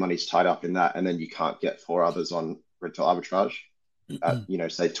 then all your money's tied up in that, and then you can't get 4 others on rental arbitrage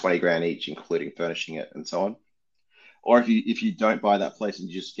at, say 20 grand each, including furnishing it and so on. Or if you don't buy that place and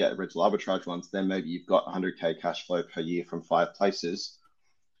you just get rental arbitrage ones, then maybe you've got 100K cash flow per year from 5 places,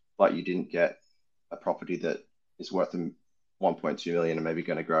 but you didn't get a property that is worth them 1.2 million and maybe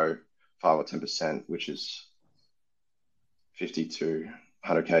going to grow 5 or 10%, which is 50 to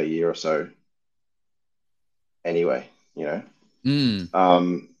 100K a year or so. Anyway,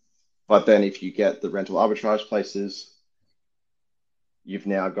 But then if you get the rental arbitrage places, you've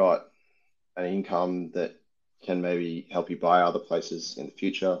now got an income that can maybe help you buy other places in the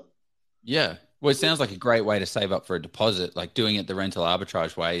future. Yeah. Well, it sounds like a great way to save up for a deposit. Like doing it the rental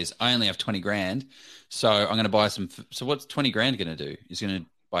arbitrage way is I only have 20 grand. So I'm going to buy some. So what's 20 grand going to do? Is going to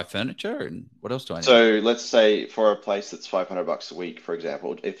buy furniture, and what else do I need? So let's say for a place that's $500 a week, for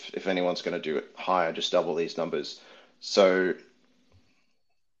example, if anyone's going to do it higher, just double these numbers. So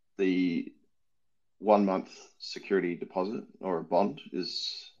the 1 month security deposit or a bond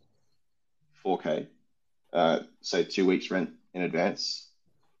is 4K. Say 2 weeks rent in advance.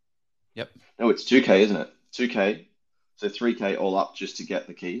 Yep. No, it's 2K, isn't it? 2K. So 3K all up just to get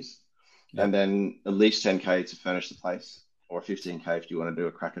the keys. Yep. And then at least 10K to furnish the place, or 15K if you want to do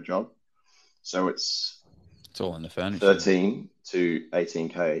a cracker job. So it's all in the furniture. 13 to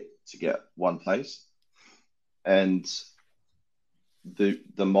 18K to get one place. And the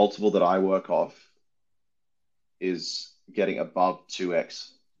multiple that I work off is getting above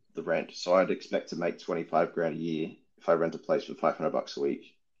 2x the rent. So I'd expect to make 25 grand a year if I rent a place for $500 a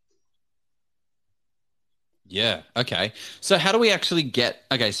week. Yeah. Okay. So how do we actually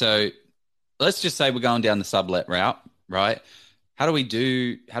so let's just say we're going down the sublet route, right? How do we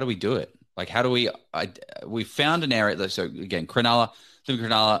do it? Like, we found an area. So again,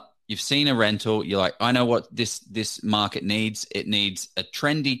 Cronulla, you've seen a rental. You're like, I know what this market needs. It needs a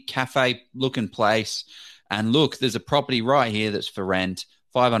trendy cafe looking place. And look, there's a property right here that's for rent,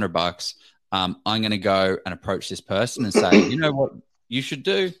 $500. I'm going to go and approach this person and say, you know what you should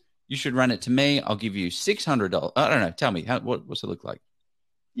do? You should rent it to me. I'll give you $600. I don't know. Tell me, what's it look like?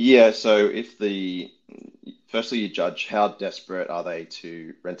 Yeah. So firstly, you judge how desperate are they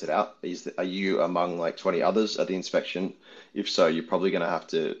to rent it out. Are you among like 20 others at the inspection? If so, you're probably going to have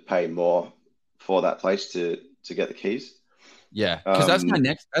to pay more for that place to get the keys. Yeah, because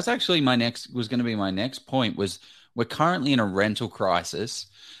that's actually my next point was we're currently in a rental crisis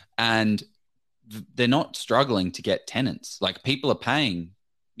and they're not struggling to get tenants. Like people are paying,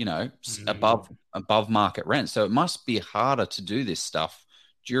 above market rent. So it must be harder to do this stuff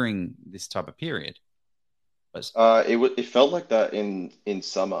during this type of period. It felt like that in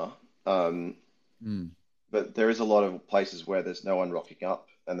summer. But there is a lot of places where there's no one rocking up,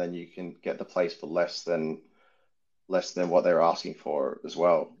 and then you can get the place for less than what they're asking for as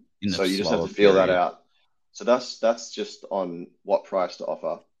well. So you just have to feel that out. So that's just on what price to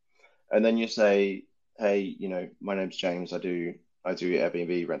offer. And then you say, hey, my name's James. I do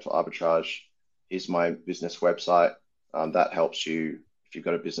Airbnb rental arbitrage. Here's my business website. That helps you. If you've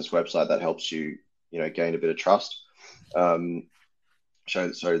got a business website, that helps you, gain a bit of trust.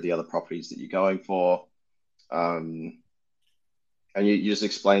 Show the other properties that you're going for. And you just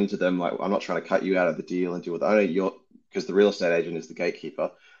explain to them, like, I'm not trying to cut you out of the deal and deal with it. Because the real estate agent is the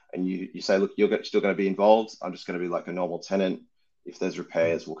gatekeeper. And you say, look, you're still going to be involved. I'm just going to be like a normal tenant. If there's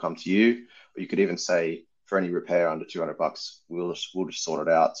repairs, we'll come to you. But you could even say, for any repair under $200, we'll just sort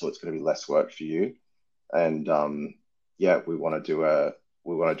it out. So it's going to be less work for you. And we want to do a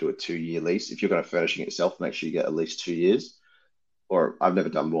 2-year lease. If you're going to furnishing it yourself, make sure you get at least 2 years. Or I've never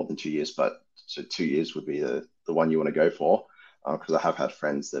done more than 2 years, but so 2 years would be the one you want to go for. because I have had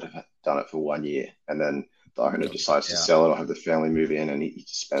friends that have done it for 1 year, and then the owner decides to sell it or have the family move in, and he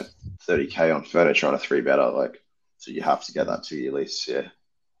spent 30K on furniture on a 3-bedder. Like, so you have to get that 2-year lease. Yeah.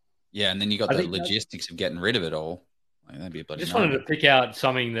 Yeah, and then you got the logistics of getting rid of it all. Like, that'd be a bloody I just wanted to pick out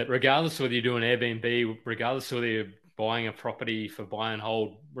something that, regardless of whether you're doing Airbnb, regardless of whether you're buying a property for buy and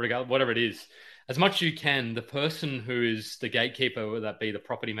hold, whatever it is, as much as you can, the person who is the gatekeeper, whether that be the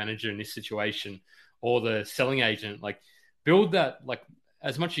property manager in this situation or the selling agent, like, build that, like,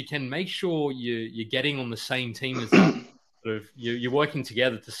 as much as you can, make sure you're getting on the same team as that. Sort of, you're working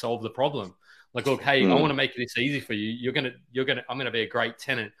together to solve the problem. Like, look, hey, I want to make this easy for you. I'm gonna be a great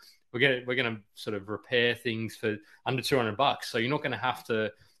tenant. We're gonna sort of repair things for under $200. So you're not gonna have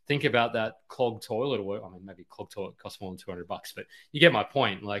to think about that clogged toilet, or I mean, maybe clogged toilet costs more than $200, but you get my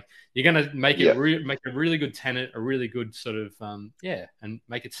point. Like, you're gonna make it make a really good tenant, a really good sort of and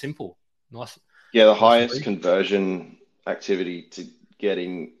make it simple, nice. Yeah, the highest conversion activity to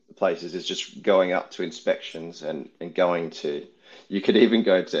getting places is just going up to inspections and going to. You could even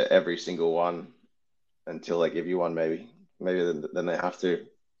go to every single one until they give you one. Maybe then they have to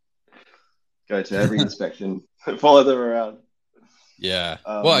go to every inspection, follow them around. Yeah.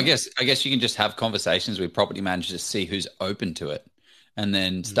 Well, I guess you can just have conversations with property managers to see who's open to it, and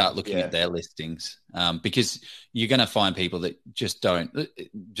then start looking at their listings. Because you're going to find people that just don't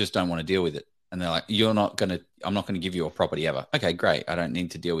want to deal with it, and they're like, I'm not going to give you a property ever. Okay, great. I don't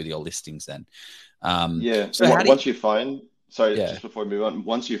need to deal with your listings then. So just before we move on,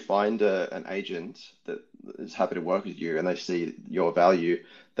 once you find an agent that is happy to work with you and they see your value,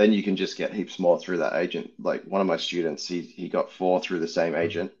 then you can just get heaps more through that agent. Like, one of my students, he got 4 through the same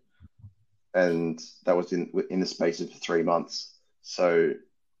agent, and that was in the space of 3 months. So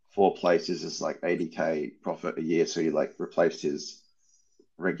 4 places is like 80K profit a year. So he like replaced his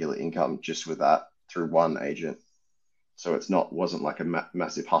regular income just with that through one agent. So wasn't like a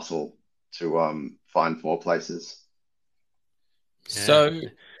massive hustle to find 4 places. So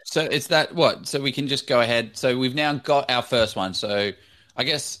it's that what? So we can just go ahead. So we've now got our first one. So I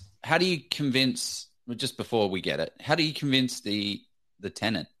guess, how do you convince, just before we get it, how do you convince the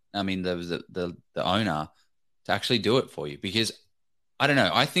tenant, I mean, the owner, to actually do it for you? Because I don't know,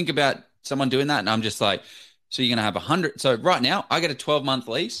 I think about someone doing that and I'm just like, so you're going to have 100. So right now I get a 12-month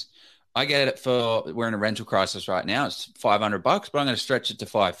lease. I get it we're in a rental crisis right now. It's $500, but I'm going to stretch it to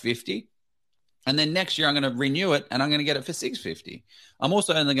 $550. And then next year I'm going to renew it and I'm going to get it for $650. I'm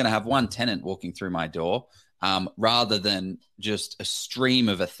also only going to have one tenant walking through my door, rather than just a stream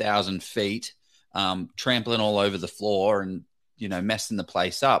of 1,000 feet, trampling all over the floor and, messing the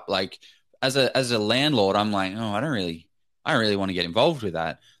place up. Like, as a landlord, I'm like, oh, I don't really want to get involved with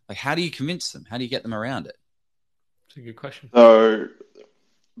that. Like, how do you convince them? How do you get them around it? It's a good question. So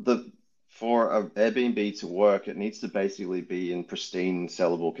for an Airbnb to work, it needs to basically be in pristine,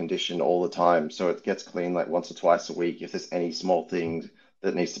 sellable condition all the time. So it gets cleaned like once or twice a week. If there's any small thing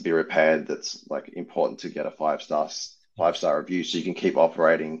that needs to be repaired, that's like important to get a 5-star review, so you can keep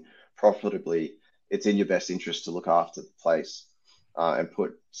operating profitably, it's in your best interest to look after the place and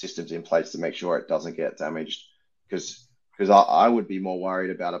put systems in place to make sure it doesn't get damaged. Because I would be more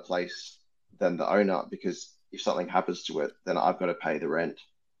worried about a place than the owner, because if something happens to it, then I've got to pay the rent.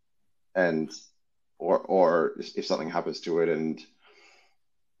 And or if something happens to it and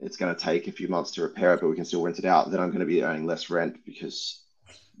it's going to take a few months to repair it, but we can still rent it out, then I'm going to be earning less rent because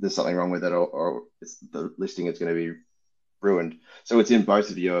there's something wrong with it, or the listing is going to be ruined. So it's in both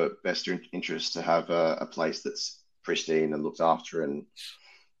of your best interests to have a place that's pristine and looked after and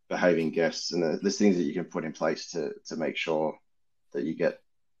behaving guests, and there's things that you can put in place to make sure that you get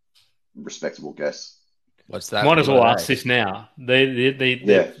respectable guests. What's that? Might as well ask this now.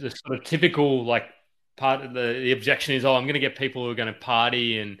 The sort of typical, like, part of the objection is, I'm going to get people who are going to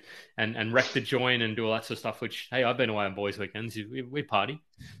party and wreck the joint and do all that sort of stuff. Which, hey, I've been away on boys' weekends. We party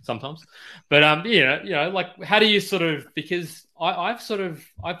sometimes, but like, how do you sort of, because I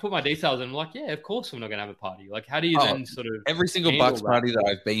put my details in. I'm like, yeah, of course we're not going to have a party. Like, how do you then sort of, every single Bucks party that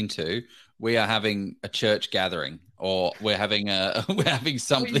I've been to, we are having a church gathering, or we're having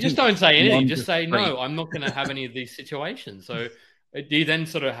something. Well, you just don't say anything. Just say, no, I'm not going to have any of these situations. So do you then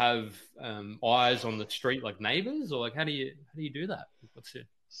sort of have eyes on the street like neighbors, or like, how do you do that? What's your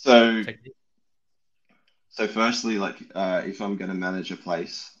technique? So firstly, like, if I'm going to manage a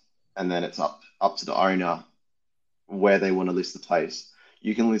place, and then it's up to the owner where they want to list the place,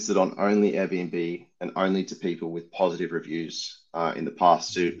 you can list it on only Airbnb and only to people with positive reviews in the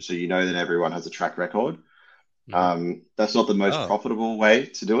past, so you know that everyone has a track record. That's not the most profitable way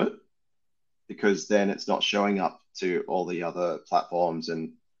to do it, because then it's not showing up to all the other platforms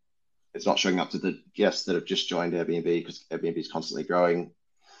and it's not showing up to the guests that have just joined Airbnb because Airbnb is constantly growing,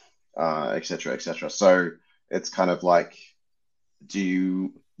 et cetera, et cetera. So it's kind of like,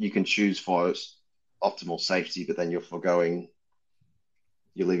 you can choose for optimal safety, but then you're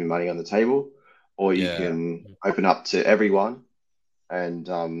leaving money on the table, or you can open up to everyone and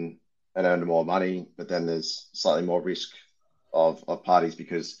earn more money, but then there's slightly more risk of parties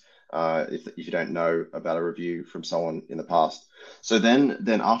because if you don't know about a review from someone in the past. So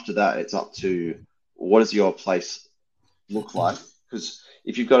then after that, it's up to, what does your place look like? Because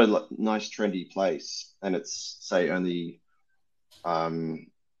if you've got a nice trendy place and it's, say, only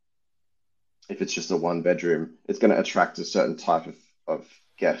if it's just a 1 bedroom, it's going to attract a certain type of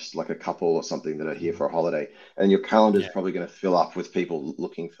guest, like a couple or something that are here for a holiday, and your calendar is probably going to fill up with people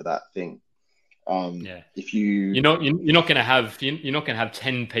looking for that thing. If you're not going to have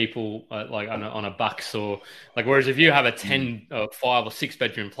 10 people like on a bucks, or like, whereas if you have a 10 5 or 6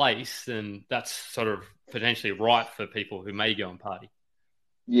 bedroom place, then that's sort of potentially right for people who may go and party.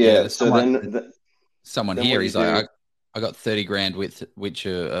 Someone here, he's like, I got 30 grand which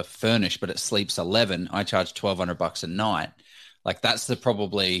are furnished, but it sleeps 11. I charge $1,200 a night. Like, that's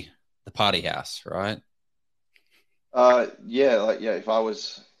probably the party house, right? If I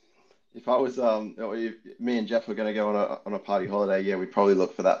was me and Jeff were going to go on a party holiday, we'd probably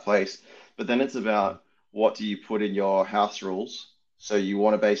look for that place. But then it's about, what do you put in your house rules? So you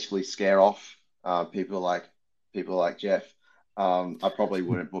want to basically scare off people like Jeff. I probably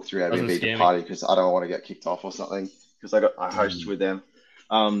wouldn't book through Airbnb to party because I don't want to get kicked off or something, because I host with them.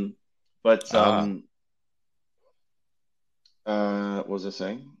 What was I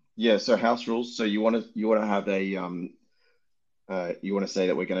saying? Yeah, so house rules. So you want to have a you want to say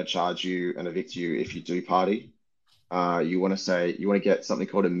that we're going to charge you and evict you if you do party. You want to get something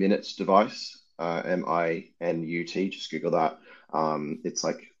called a minutes device, MINUT. Just Google that. It's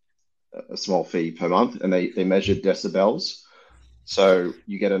like a small fee per month, and they measure decibels. So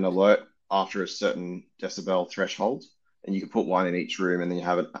you get an alert after a certain decibel threshold, and you can put one in each room, and then you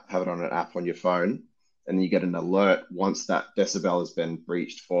have it on an app on your phone, and then you get an alert once that decibel has been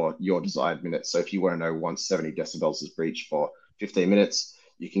breached for your desired minutes. So if you want to know once 70 decibels is breached for 15 minutes,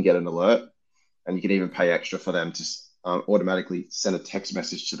 you can get an alert, and you can even pay extra for them to automatically send a text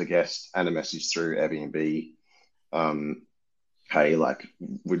message to the guest and a message through Airbnb. Hey, like,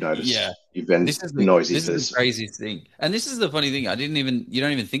 we noticed you've been noisy. This is the craziest thing. And this is the funny thing. You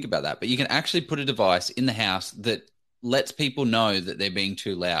don't even think about that, but you can actually put a device in the house that lets people know that they're being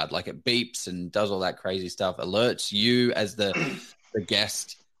too loud. Like, it beeps and does all that crazy stuff, alerts you as the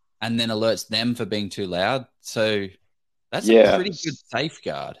guest, and then alerts them for being too loud. So that's a pretty good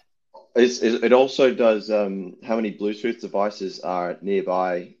safeguard. It also does how many Bluetooth devices are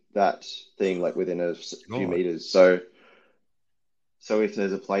nearby that thing, like within a few meters. So if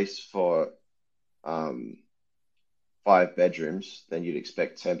there's a place for 5 bedrooms, then you'd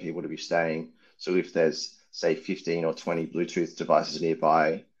expect 10 people to be staying. So if there's, say, 15 or 20 Bluetooth devices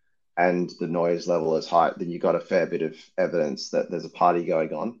nearby and the noise level is high, then you've got a fair bit of evidence that there's a party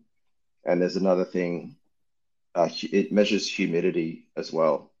going on. And there's another thing, it measures humidity as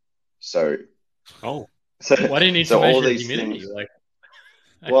well. So why do you need to measure humidity? Things,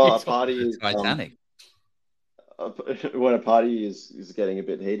 a party is Titanic. When a party is getting a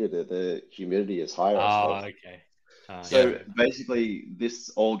bit heated, the humidity is higher. Basically,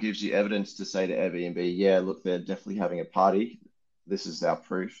 this all gives you evidence to say to Airbnb, look, they're definitely having a party. This is our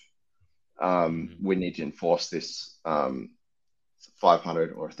proof. We need to enforce this $500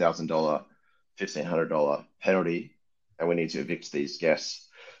 or $1,000, $1,500 penalty, and we need to evict these guests.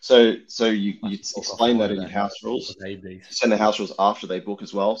 So you explain that in your house rules. You send the house rules after they book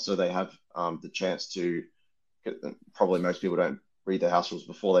as well, so they have the chance to. Probably most people don't read the house rules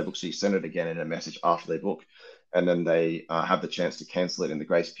before they book, so you send it again in a message after they book, and then they have the chance to cancel it in the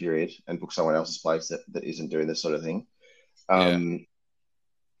grace period and book someone else's place that isn't doing this sort of thing. Have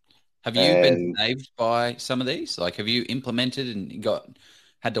you been saved by some of these? Like, have you implemented and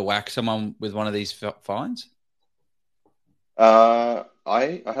had to whack someone with one of these fines? I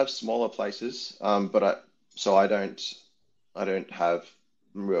have smaller places, but I don't have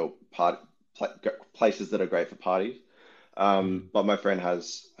real places that are great for parties. But my friend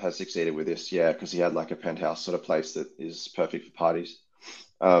has succeeded with this, because he had like a penthouse sort of place that is perfect for parties.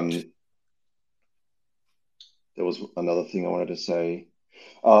 There was another thing I wanted to say.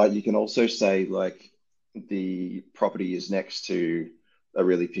 You can also say, like, the property is next to a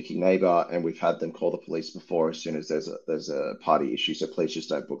really picky neighbor, and we've had them call the police before as soon as there's a party issue. So please just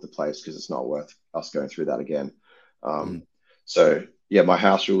don't book the place because it's not worth us going through that again. So my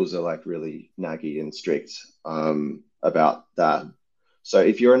house rules are like really naggy and strict about that. So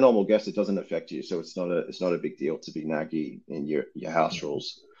if you're a normal guest, it doesn't affect you. So it's not a big deal to be naggy in your house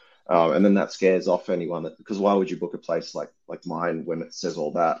rules. And then that scares off anyone because why would you book a place like mine when it says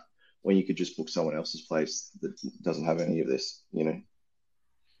all that when you could just book someone else's place that doesn't have any of this, you know?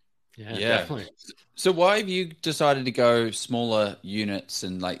 Yeah, definitely. So why have you decided to go smaller units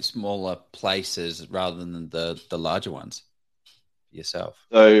and like smaller places rather than the larger ones yourself?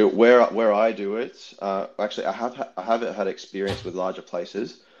 So where I do it, actually I haven't had experience with larger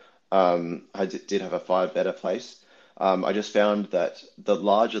places. Did have a 5 bedder place. I just found that the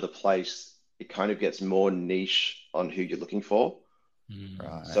larger the place, it kind of gets more niche on who you're looking for.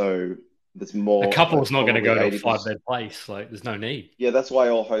 Right. So there's more. A couple's not going to go to a 80%. 5-bed place. Like, there's no need. Yeah, that's why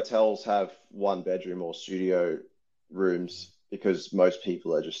all hotels have 1 bedroom or studio rooms because most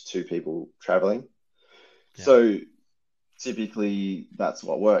people are just 2 people traveling. Yeah. So typically that's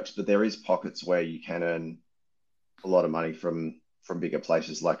what works. But there is pockets where you can earn a lot of money from bigger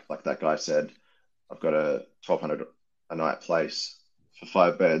places, like that guy said. I've got a 1,200 a night place for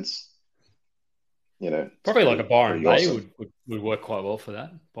 5 beds. You know, Probably like a Byron Bay awesome. would work quite well for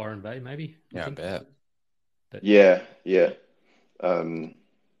that. Byron Bay, maybe. I bet. But, yeah. And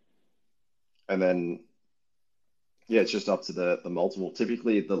then it's just up to the multiple.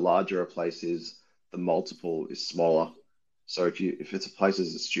 Typically, the larger a place is, the multiple is smaller. So if it's a place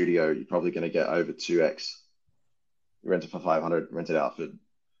as a studio, you're probably going to get over 2x. You rent it for 500, rent it out for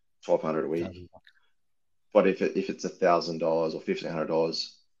 1,200 a week. But if it's $1,000 or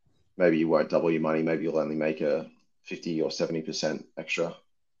 $1,500, maybe you won't double your money. Maybe you'll only make a 50 or 70% extra.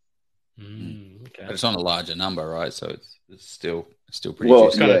 Okay. But it's on a larger number, right? So it's still pretty. Well,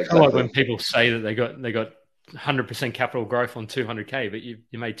 it's kind of exactly. like when people say that they got 100% capital growth on 200K, but you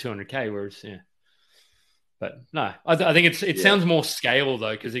made 200K, whereas But no, I think it sounds more scalable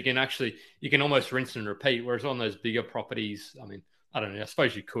though, because you can almost rinse and repeat. Whereas on those bigger properties, I mean, I don't know. I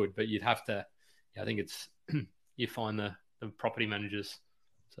suppose you could, but you'd have to. I think it's you find the property managers,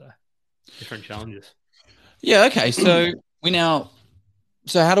 so different challenges. Yeah. Okay. So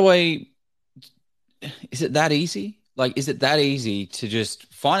how do I? Is it that easy? Like, is it that easy to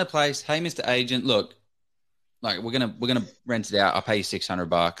just find a place? Hey, Mr. Agent, look. Like we're gonna rent it out. I'll pay you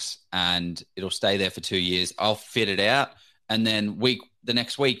 $600 and it'll stay there for 2 years. I'll fit it out, and then the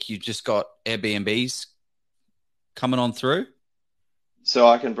next week you just got Airbnbs coming on through. So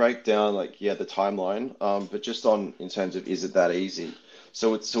I can break down the timeline, but just in terms of is it that easy?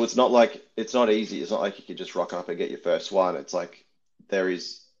 So it's not like it's not easy. It's not like you can just rock up and get your first one. It's like there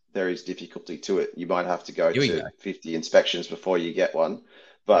is difficulty to it. You might have to go to 50 inspections before you get one,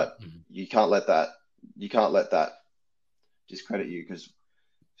 but you can't let that discredit you because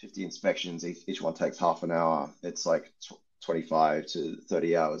 50 inspections, each one takes half an hour. It's like 25 to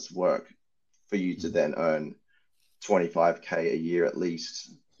 30 hours work for you to then earn 25K a year at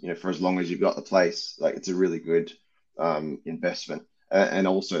least, for as long as you've got the place. Like, it's a really good investment. And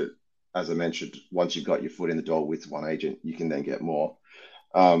also, as I mentioned, once you've got your foot in the door with one agent, you can then get more.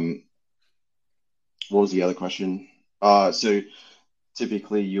 What was the other question? So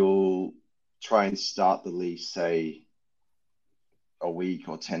typically you'll try and start the lease, say, a week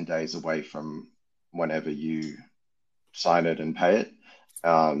or 10 days away from whenever you sign it and pay it.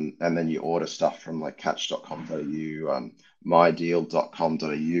 And then you order stuff from like catch.com.au,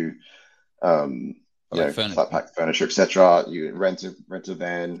 mydeal.com.au, flat pack furniture, etc. You rent a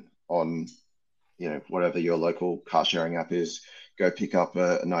van on, whatever your local car sharing app is. Go pick up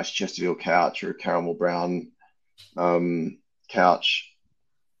a nice Chesterfield couch or a caramel brown couch.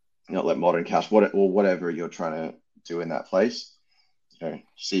 Like modern couch, whatever you're trying to do in that place.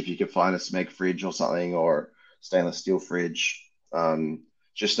 See if you can find a Smeg fridge or something, or stainless steel fridge.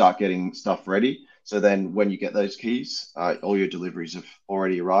 Just start getting stuff ready. So then when you get those keys, all your deliveries have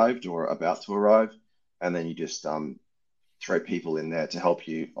already arrived or about to arrive. And then you just throw people in there to help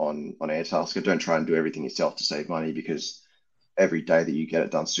you on Airtasker. Don't try and do everything yourself to save money, because every day that you get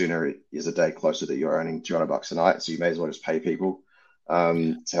it done sooner is a day closer that you're earning $200 a night. So you may as well just pay people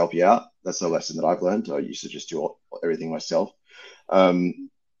to help you out. That's the lesson that I've learned. I used to just do everything myself. So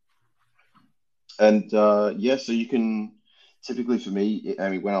you can typically, for me, I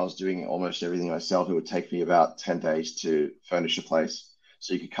mean, when I was doing almost everything myself, it would take me about 10 days to furnish a place.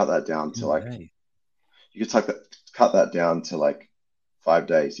 So you could cut that down to cut that down to like 5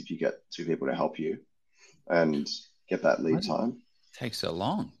 days if you get 2 people to help you and get that lead time. It takes so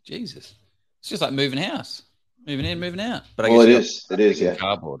long. Jesus. It's just like moving house. Moving in, moving out. But I guess it is, yeah.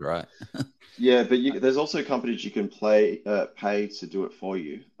 Cardboard, right? Yeah, but there's also companies you can pay to do it for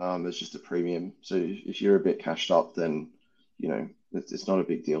you. There's just a premium. So if you're a bit cashed up, then it's not a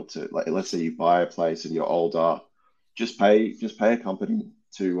big deal to, like, let's say you buy a place and you're older, just pay a company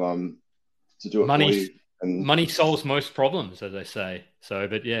to do it for Money you. And money solves most problems, as they say. So,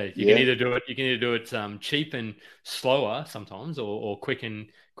 but yeah, you can either do it cheap and slower sometimes, or quick and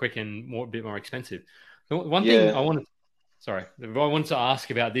a bit more expensive. One thing I wanted to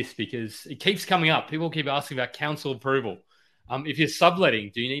ask about this, because it keeps coming up. People keep asking about council approval. If you're subletting,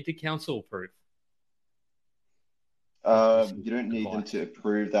 do you need to council approve? You don't need them to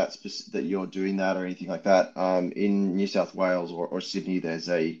approve that you're doing that or anything like that. In New South Wales or Sydney, there's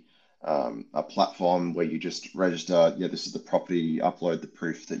a platform where you just register. Yeah, this is the property. Upload the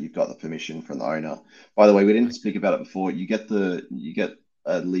proof that you've got the permission from the owner. By the way, we didn't speak about it before. You get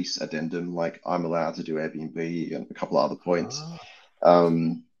a lease addendum, like I'm allowed to do Airbnb and a couple of other points.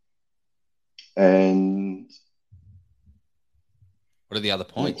 And what are the other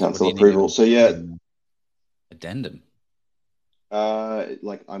points? Council approval. So yeah, addendum.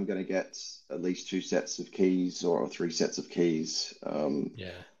 Like I'm going to get at least 2 sets of keys or 3 sets of keys.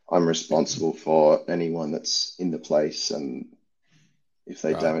 I'm responsible for anyone that's in the place, and if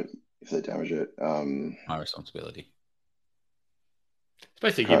they damage it, my responsibility. It's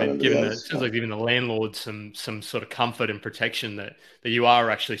basically giving the landlord some sort of comfort and protection that you are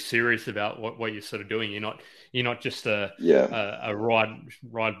actually serious about what you're sort of doing. You're not just a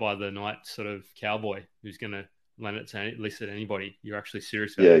ride by the night sort of cowboy who's going to lend it to lease it to anybody. You're actually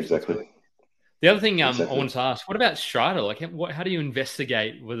serious about it. Yeah, exactly. The other thing I wanted to ask, what about strata? Like, how do you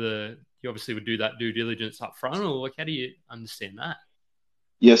investigate whether you obviously would do that due diligence up front, or like, how do you understand that?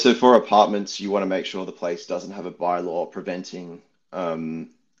 Yeah, so for apartments, you want to make sure the place doesn't have a bylaw preventing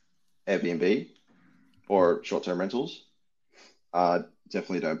Airbnb or short-term rentals.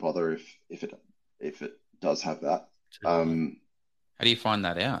 Definitely don't bother if it does have that. How do you find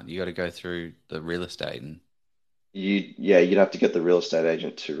that out? You got to go through the real estate and. You'd have to get the real estate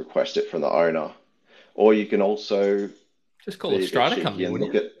agent to request it from the owner, or you can also just call a strata company.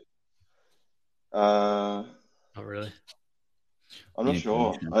 Look at. Not really. I'm not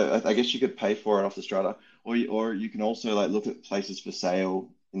sure. I guess you could pay for it off the strata, or you can also like look at places for sale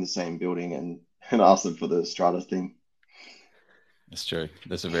in the same building and ask them for the strata thing. That's true.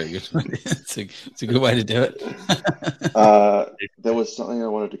 That's a very good one. It's a good way to do it. There was something I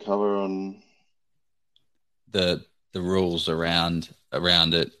wanted to cover on the rules around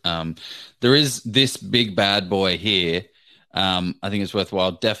it. There is this big bad boy here. I think it's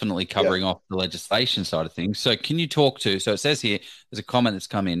worthwhile definitely covering off the legislation side of things. So can you talk to, so it says here, there's a comment that's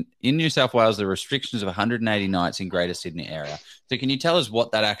come in New South Wales, there are restrictions of 180 nights in Greater Sydney area. So can you tell us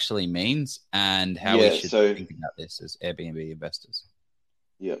what that actually means and how we should think about this as Airbnb investors?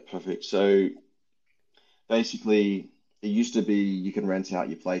 Yeah, perfect. So basically it used to be you can rent out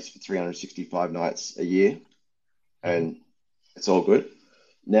your place for 365 nights a year and it's all good.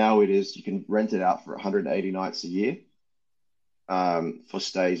 Now it is, you can rent it out for 180 nights a year. For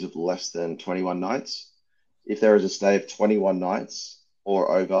stays of less than 21 nights. If there is a stay of 21 nights or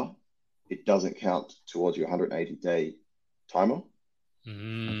over, it doesn't count towards your 180-day timer.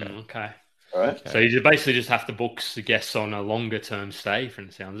 Okay. All right. So you basically just have to book the guests on a longer term stay, from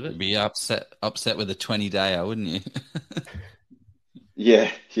the sounds of it. You'd be upset with a 20-dayer, wouldn't you?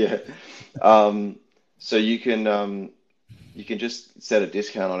 Yeah. So you can just set a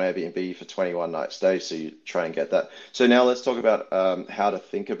discount on Airbnb for 21 night stays, so you try and get that. So now let's talk about how to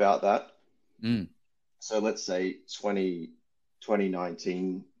think about that. So let's say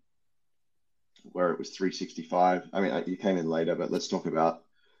 2019, where it was 365. I mean, you came in later, but let's talk about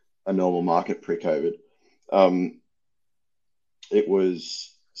a normal market pre-COVID. It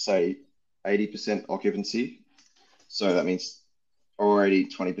was, say, 80% occupancy. So that means already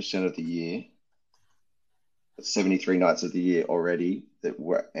 20% of the year. 73 nights of the year already that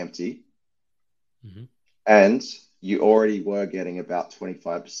were empty. And you already were getting about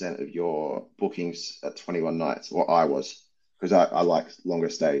 25% of your bookings at 21 nights, or I was, because I like longer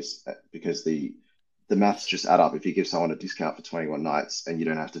stays, because the maths just add up. If you give someone a discount for 21 nights and you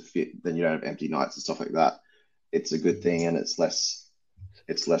don't have to fit, then you don't have empty nights and stuff like that. It's a good thing, and it's less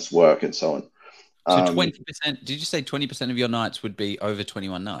work and so on. So 20%, did you say 20% of your nights would be over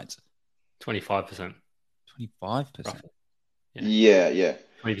 21 nights? 25%. 25%. Yeah.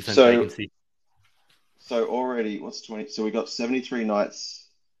 20% vacancy. So already, what's 20? So we got 73 nights,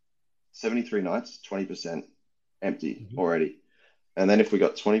 20% empty already. And then if we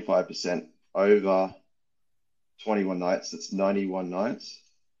got 25% over 21 nights, that's 91 nights.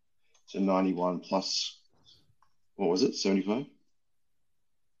 So 91 plus, what was it, 75?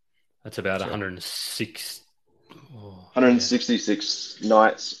 That's about 106. 166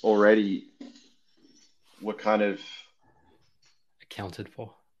 nights already were kind of accounted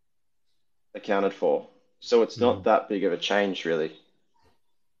for. So it's not that big of a change, really.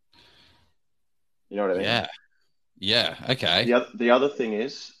 You know what I mean? Yeah. Yeah. Okay. The other thing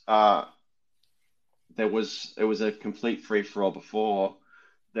is, it was a complete free for all before.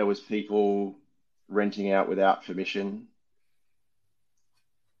 There was people renting out without permission,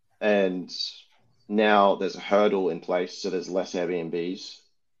 and now there's a hurdle in place, so there's less Airbnbs.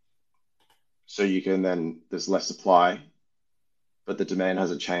 So there's less supply, but the demand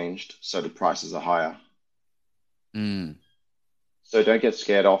hasn't changed, so the prices are higher. Mm. So don't get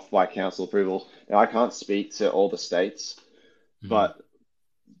scared off by council approval. Now, I can't speak to all the states, but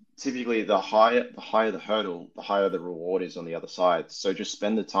typically the higher the hurdle, the higher the reward is on the other side. So just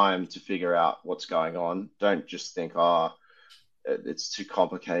spend the time to figure out what's going on. Don't just think, it's too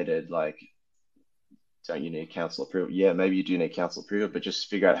complicated. Like, don't you need council approval? Yeah, maybe you do need council approval, but just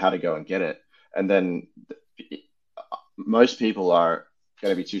figure out how to go and get it. And then most people are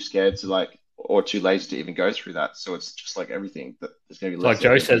going to be too scared to or too lazy to even go through that. So it's just like everything. There's going to be less. Like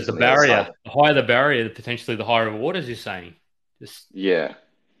Joe says, the barrier, the higher the barrier, potentially the higher reward, as you're saying. Yeah.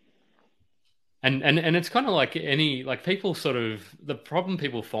 And it's kind of like people the problem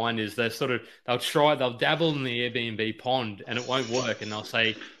people find is they'll dabble in the Airbnb pond and it won't work. And they'll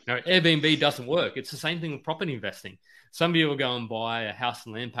say, Airbnb doesn't work. It's the same thing with property investing. Some people will go and buy a house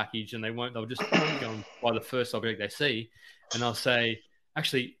and land package and they'll just go and buy the first object they see. And they'll say,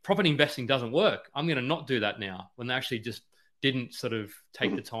 actually, property investing doesn't work. I'm going to not do that now, when they actually just didn't sort of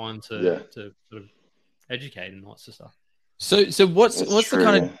take the time to sort of educate and lots of stuff. So what's the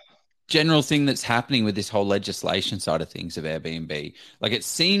kind of general thing that's happening with this whole legislation side of things of Airbnb? Like, it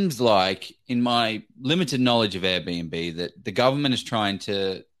seems like, in my limited knowledge of Airbnb, that the government is trying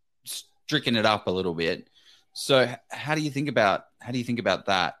to stricken it up a little bit. So how do you think about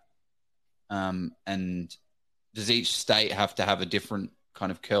that? And does each state have to have a different kind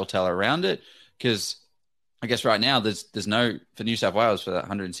of curtail around it? Because I guess right now there's no, for New South Wales, for that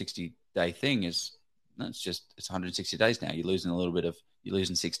 160-day thing it's 160 days now. You're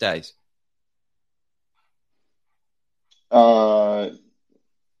losing 6 days.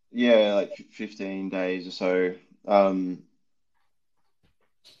 Yeah, like 15 days or so.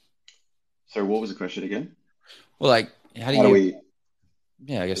 So what was the question again? Well, like, how do you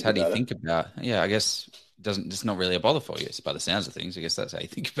think about? Yeah, I guess it's not really a bother for you. It's by the sounds of things. I guess that's how you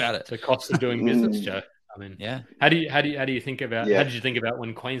think about it. The cost of doing business, Joe. I mean, yeah. How do you think about? Yeah. How did you think about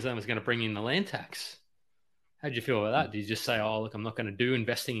when Queensland was going to bring in the land tax? How did you feel about that? Did you just say, "Oh, look, I'm not going to do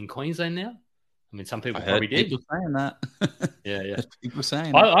investing in Queensland now"? I mean, some people probably did. People saying that. Yeah. People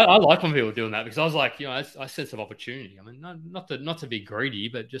saying. I like when people are doing that, because I was like, I sense of opportunity. I mean, not to be greedy,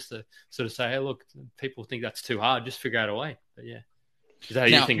 but just to sort of say, hey, look, people think that's too hard. Just figure out a way. But yeah, is that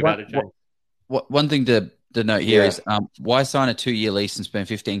how you think about it, James? One thing to note here is why sign a 2-year lease and spend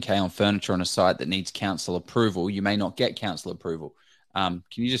 $15,000 on furniture on a site that needs council approval? You may not get council approval. Can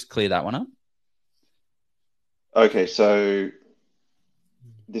you just clear that one up? Okay, so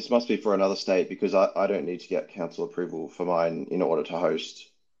this must be for another state, because I don't need to get council approval for mine in order to host,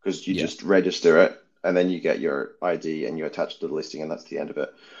 because you just register it and then you get your ID and you attach to the listing, and that's the end of it.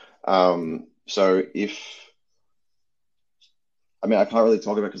 So I can't really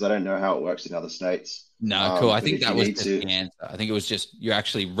talk about it because I don't know how it works in other states. No, cool. I think that was just the answer. I think it was just you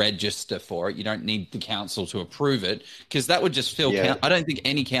actually register for it. You don't need the council to approve it, because that would just fill. I don't think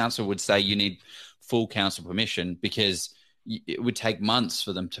any council would say you need full council permission, because it would take months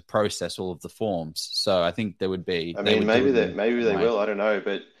for them to process all of the forms. So I think there would be. Maybe they will. I don't know,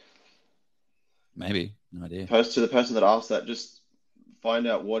 but maybe, no idea. To the person that asked that, just find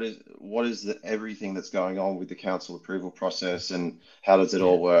out what is everything that's going on with the council approval process, and how does it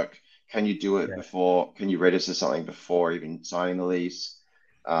all work. Can you do it before? Can you register something before even signing the lease?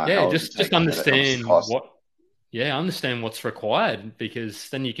 Just understand understand what's required, because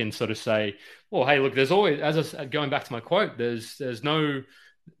then you can sort of say, well, hey, look, there's always, going back to my quote, there's no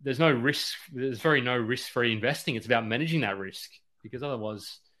risk. There's no risk-free investing. It's about managing that risk, because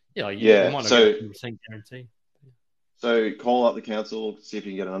otherwise, you might not get a 100% guarantee. So call up the council, see if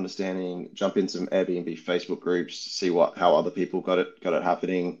you can get an understanding. Jump in some Airbnb Facebook groups, see how other people got it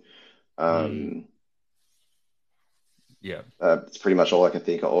happening. It's pretty much all I can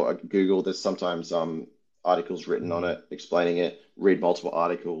think of. Or Google. There's sometimes articles written on it explaining it. Read multiple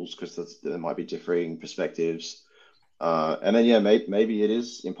articles, because there might be differing perspectives. And then maybe it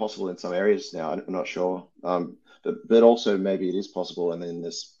is impossible in some areas now. I'm not sure. But also maybe it is possible, and then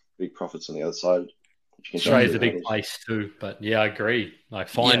there's big profits on the other side. Australia's a big place too, but I agree. Like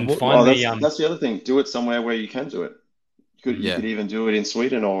find that's the other thing. Do it somewhere where you can do it. You could even do it in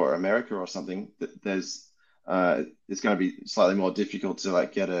Sweden or America or something. There's it's going to be slightly more difficult to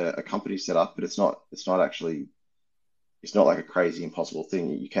like get a company set up, but it's not actually, it's not like a crazy impossible thing.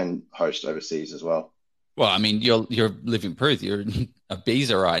 You can host overseas as well. Well, I mean, you're living proof. You're a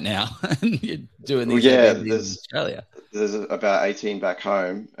visa right now, and you're doing Well, these yeah, Airbnbs in Australia. there's about 18 back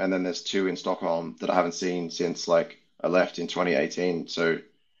home, and then there's two in Stockholm that I haven't seen since like I left in 2018. So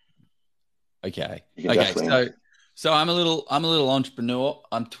Okay. you can Okay. definitely, So I'm a little entrepreneur.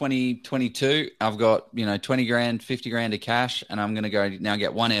 I'm 22. I've got, 20 grand, 50 grand of cash, and I'm going to go now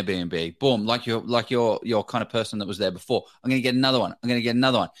get one Airbnb. Boom. Like your kind of person that was there before. I'm going to get another one. I'm going to get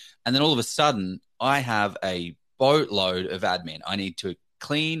another one. And then all of a sudden I have a boatload of admin. I need to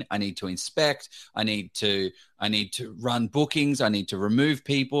clean. I need to inspect. I need to run bookings. I need to remove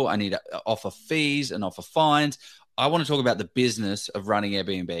people. I need to offer fees and offer fines. I want to talk about the business of running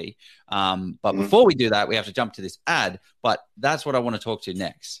Airbnb. But before we do that, we have to jump to this ad. But that's what I want to talk to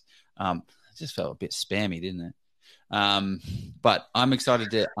next. It just felt a bit spammy, didn't it? But I'm excited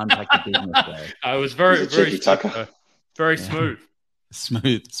to unpack the business there. It was very, very, Tucker. very smooth.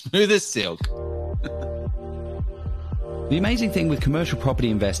 Smooth as silk. The amazing thing with commercial property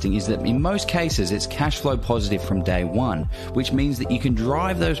investing is that in most cases it's cash flow positive from day one, which means that you can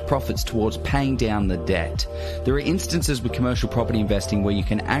drive those profits towards paying down the debt. There are instances with commercial property investing where you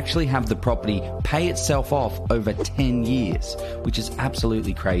can actually have the property pay itself off over 10 years, which is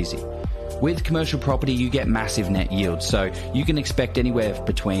absolutely crazy. With commercial property, you get massive net yields, so you can expect anywhere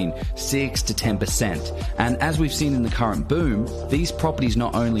between 6 to 10%. And as we've seen in the current boom, these properties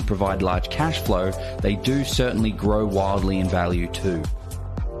not only provide large cash flow, they do certainly grow wildly in value too.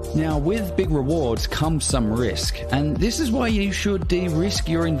 Now, with big rewards comes some risk, and this is why you should de-risk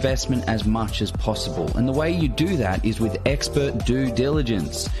your investment as much as possible. And the way you do that is with expert due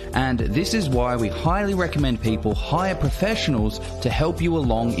diligence. And this is why we highly recommend people hire professionals to help you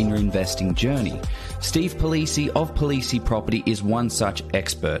along in your investing journey. Steve Polisi of Polisi Property is one such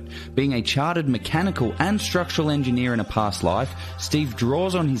expert. Being a chartered mechanical and structural engineer in a past life, Steve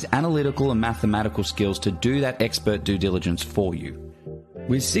draws on his analytical and mathematical skills to do that expert due diligence for you.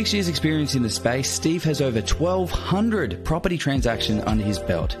 With 6 years experience in the space, Steve has over 1,200 property transactions under his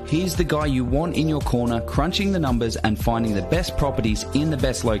belt. He's the guy you want in your corner, crunching the numbers and finding the best properties in the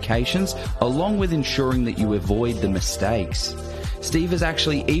best locations, along with ensuring that you avoid the mistakes. Steve has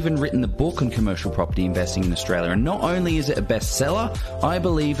actually even written the book on commercial property investing in Australia, and not only is it a bestseller, I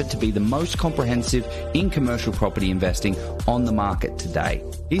believe it to be the most comprehensive in commercial property investing on the market today.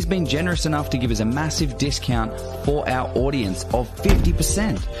 He's been generous enough to give us a massive discount for our audience of 50%.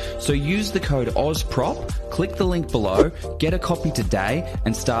 So use the code OZPROP, click the link below, get a copy today,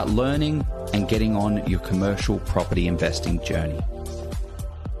 and start learning and getting on your commercial property investing journey.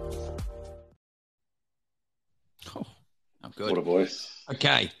 Good. What a voice.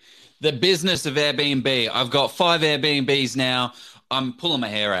 Okay. The business of Airbnb. I've got 5 Airbnbs now. I'm pulling my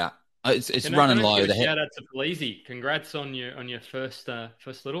hair out. It's running low. Shout out to Polisi. Congrats on your first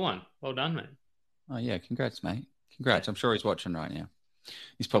little one. Well done, man. Oh yeah, congrats, mate. Congrats. I'm sure he's watching right now.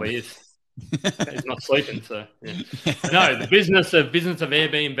 He's probably He's not sleeping, so yeah. No, the business of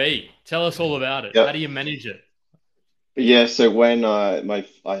Airbnb. Tell us all about it. Yep. How do you manage it? Yeah, so when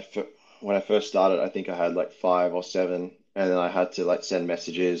when I first started, I think I had like 5 or 7, and then I had to like send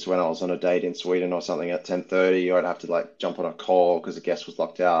messages when I was on a date in Sweden or something at 10:30, or I'd have to like jump on a call because the guest was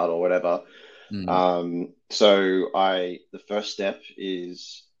locked out or whatever. So the first step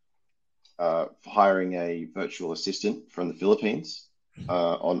is hiring a virtual assistant from the Philippines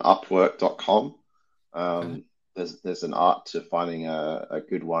on Upwork.com. There's an art to finding a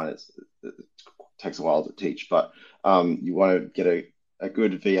good one. It takes a while to teach, but you want to get a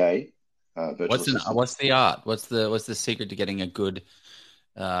good VA. What's the art? What's the secret to getting a good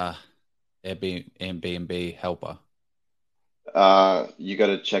Airbnb helper? You got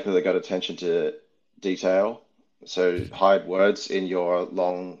to check that they got attention to detail. So hide words in your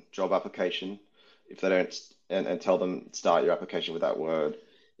long job application if they don't, and tell them start your application with that word.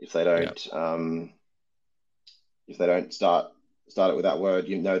 If they don't, start it with that word,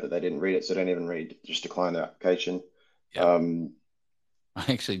 you know that they didn't read it, so don't even read. Just decline their application. I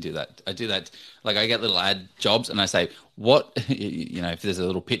actually do that. I do that. Like I get little ad jobs and I say, what, if there's a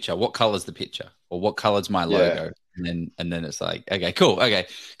little picture, what color's the picture or what color's my logo? And then it's like, okay,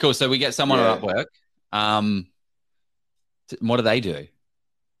 cool. So we get someone on Upwork. What do they do?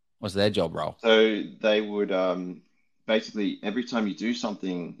 What's their job role? So they would, basically every time you do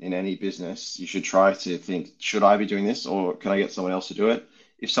something in any business, you should try to think, should I be doing this or can I get someone else to do it?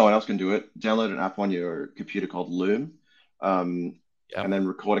 If someone else can do it, download an app on your computer called Loom. And then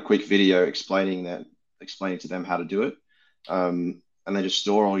record a quick video explaining to them how to do it. And then just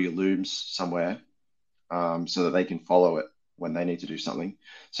store all your looms somewhere. so that they can follow it when they need to do something.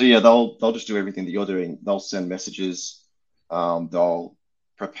 So yeah, they'll just do everything that you're doing. They'll send messages. They'll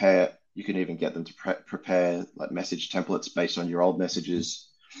prepare. You can even get them to prepare like message templates based on your old messages.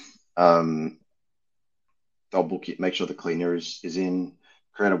 They'll book it, make sure the cleaner is in,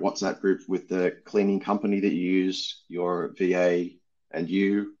 create a WhatsApp group with the cleaning company that you use, your VA and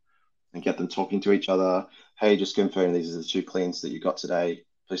you, and get them talking to each other. Hey, just confirm these are the 2 cleans that you got today.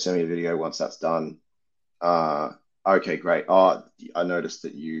 Please send me a video once that's done. Okay, great. Oh, I noticed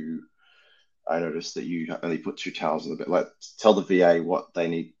that you only put 2 towels in the bed. Like, tell the VA what they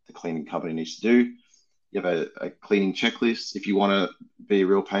need, the cleaning company needs to do. You have a cleaning checklist. If you want to be a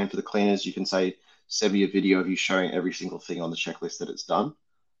real pain for the cleaners, you can say, send me a video of you showing every single thing on the checklist that it's done,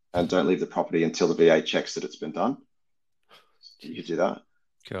 and don't leave the property until the VA checks that it's been done. You could do that.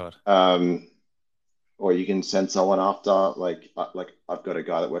 God. Or you can send someone after, like I've got a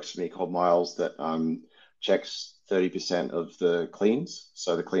guy that works for me called Miles that checks 30% of the cleans,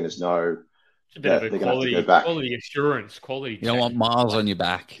 so the cleaners know it's a bit of a quality assurance, quality. You don't want Miles on your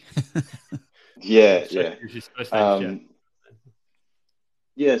back. Yeah.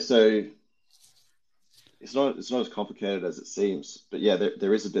 Yeah, so it's not as complicated as it seems, but yeah,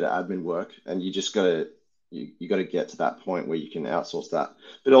 there is a bit of admin work, and you just gotta get to that point where you can outsource that.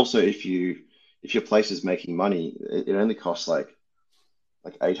 But also, if your place is making money, it only costs like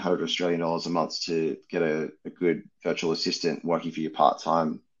 800 Australian dollars a month to get a good virtual assistant working for you part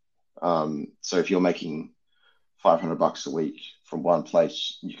time. So if you're making $500 a week from one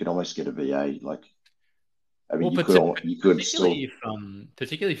place, you could almost get a VA. Like, I mean, you could still,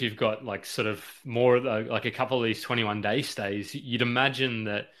 particularly if you've got like sort of more like a couple of these 21-day stays, you'd imagine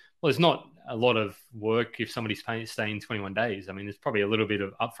that, well, there's not a lot of work if somebody's staying 21 days. I mean, there's probably a little bit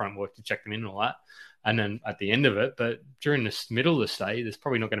of upfront work to check them in and all that, and then at the end of it. But during the middle of the stay, there's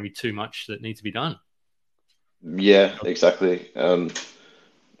probably not going to be too much that needs to be done. Yeah, exactly.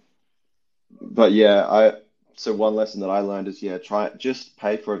 But yeah, so one lesson that I learned is, just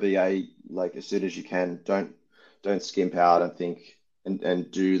pay for a VA like as soon as you can. Don't skimp out and think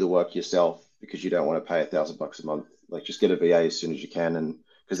and do the work yourself because you don't want to pay $1,000 a month. Like, just get a VA as soon as you can, and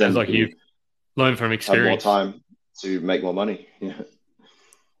because then like you learn from experience, have more time to make more money. Yeah.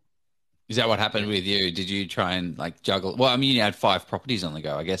 Is that what happened with you? Did you try and like juggle? Well, I mean, you had 5 properties on the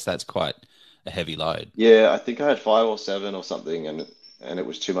go. I guess that's quite a heavy load. Yeah, I think I had 5 or 7 or something, and it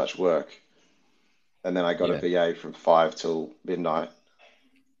was too much work. And then I got a VA from 5 till midnight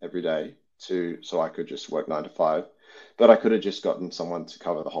every day so I could just work 9 to 5. But I could have just gotten someone to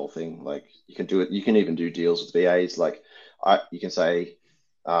cover the whole thing. Like, you can do it. You can even do deals with VAs. Like, you can say,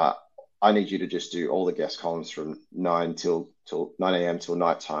 I need you to just do all the guest columns from 9 a.m. till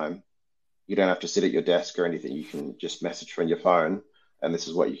nighttime. You don't have to sit at your desk or anything. You can just message from your phone, and this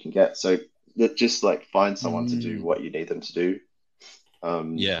is what you can get. So just like find someone to do what you need them to do.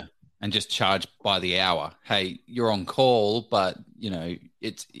 And just charge by the hour. Hey, you're on call, but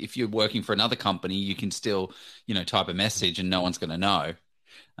it's if you're working for another company, you can still type a message and no one's going to know.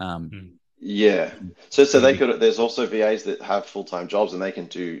 Yeah. So they could. There's also VAs that have full-time jobs, and they can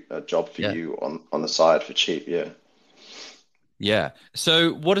do a job for you on the side for cheap. Yeah. Yeah.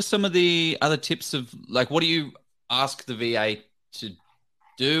 So what are some of the other tips of, like, what do you ask the VA to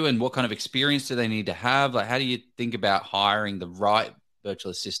do, and what kind of experience do they need to have? Like, how do you think about hiring the right virtual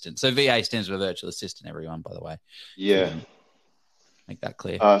assistant? So VA stands for virtual assistant, everyone, by the way. Yeah. Make that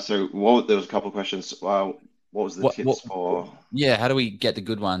clear. So there was a couple of questions. What was the tips for? Yeah. How do we get the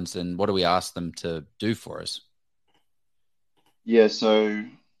good ones, and what do we ask them to do for us? Yeah. So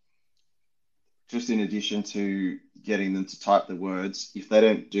just in addition to getting them to type the words, if they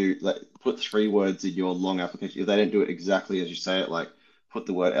don't put 3 words in your long application, if they don't do it exactly as you say it, like put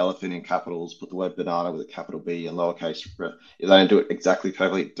the word elephant in capitals, put the word banana with a capital B and lowercase. If they don't do it exactly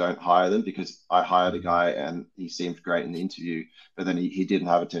perfectly, don't hire them, because I hired a guy and he seemed great in the interview, but then he didn't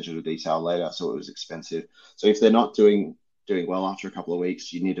have attention to detail later, so it was expensive. So if they're not doing well after a couple of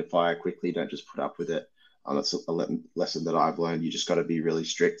weeks, you need to fire quickly. Don't just put up with it. That's a lesson that I've learned. You just got to be really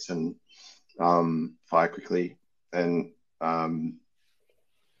strict and fire quickly, and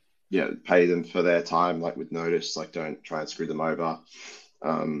pay them for their time, like with notice. Like, don't try and screw them over.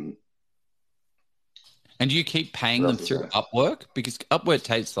 And do you keep paying them through Upwork? Because Upwork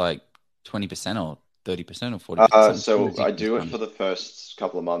takes like 20% or 30% or 40%. So I do it for the first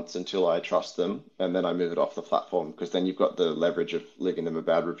couple of months until I trust them, and then I move it off the platform, because then you've got the leverage of leaving them a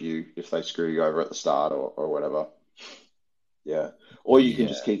bad review if they screw you over at the start or whatever. Yeah. Or you can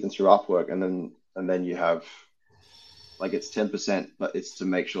just keep them through Upwork, and then you have, like, it's 10%, but it's to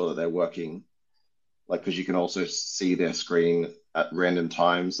make sure that they're working, like, because you can also see their screen at random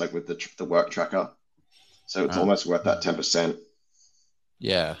times, like with the work tracker. So it's almost worth that 10%.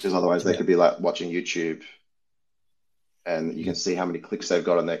 Yeah. Because otherwise they could be like watching YouTube and you can see how many clicks they've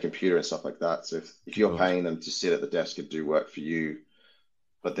got on their computer and stuff like that. So if you're paying them to sit at the desk and do work for you,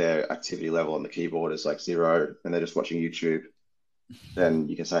 but their activity level on the keyboard is like 0 and they're just watching YouTube, then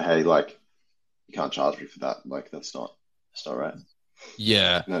you can say, hey, like, you can't charge me for that. Like, that's not right.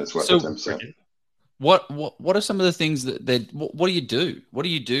 Yeah. No, it's worth 10%. What are some of the things what do you do? What do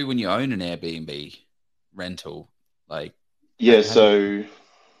you do when you own an Airbnb rental? Like, so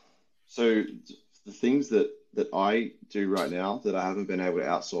the things that I do right now that I haven't been able to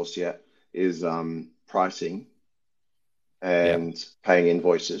outsource yet is pricing and paying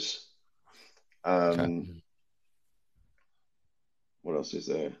invoices. What else is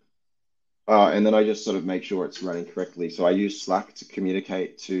there? And then I just sort of make sure it's running correctly. So I use Slack to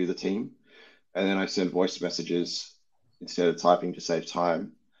communicate to the team, and then I send voice messages instead of typing to save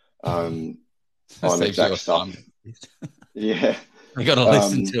time on exact stuff. Yeah. You got to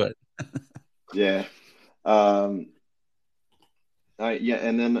listen to it. Yeah. And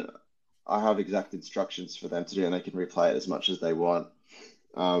then I have exact instructions for them to do, and they can replay it as much as they want.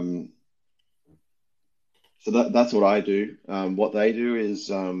 So that's what I do. What they do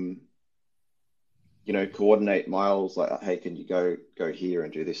is, coordinate Miles, like, hey, can you go here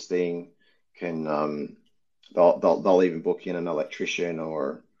and do this thing? Can they'll even book in an electrician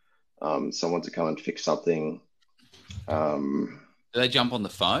or someone to come and fix something. Do they jump on the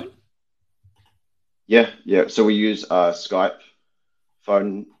phone? Yeah. So we use a Skype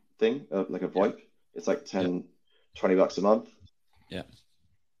phone thing, like a VoIP. It's like $20 a month. Yeah.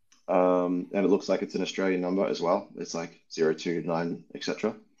 And it looks like it's an Australian number as well. It's like 029,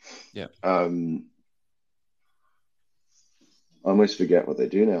 etc. Yeah. I almost forget what they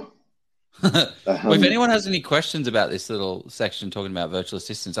do now. Well, if anyone has any questions about this little section talking about virtual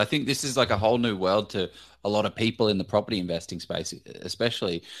assistants, I think this is like a whole new world to a lot of people in the property investing space,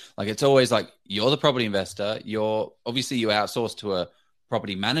 especially. Like, it's always like, you're the property investor, you outsource to a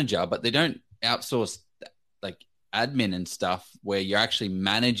property manager, but they don't outsource like admin and stuff where you're actually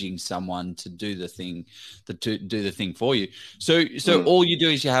managing someone to do the thing for you. So all you do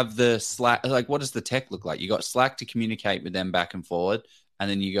is you have the Slack. Like, what does the tech look like? You got Slack to communicate with them back and forward, and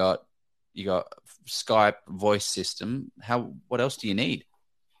then you got Skype voice system. What else do you need?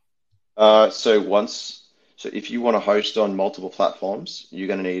 So if you want to host on multiple platforms, you're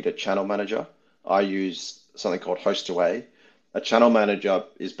going to need a channel manager. I use something called Hostaway. A channel manager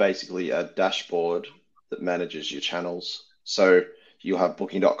is basically a dashboard that manages your channels. So you'll have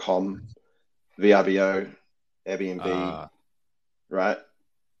booking.com, VRBO, Airbnb, right?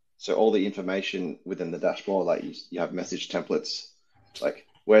 So all the information within the dashboard, like you have message templates, like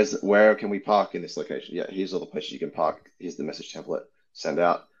where can we park in this location? Yeah, here's all the places you can park. Here's the message template, send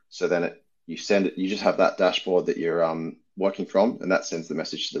out. So then you just have that dashboard that you're working from, and that sends the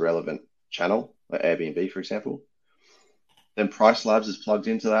message to the relevant channel, like Airbnb, for example. Then Price Labs is plugged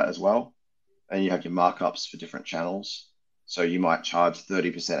into that as well. And you have your markups for different channels. So you might charge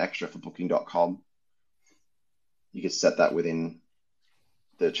 30% extra for booking.com. You can set that within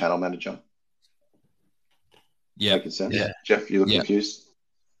the channel manager. Yeah. Making sense? Yeah. Jeff, you look confused.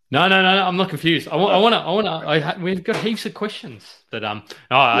 No, I'm not confused. We've got heaps of questions that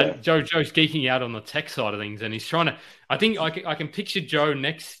Joe's geeking out on the tech side of things, and he's trying to. I think I can picture Joe in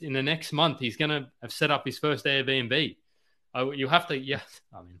the next month. He's going to have set up his first Airbnb. You have to,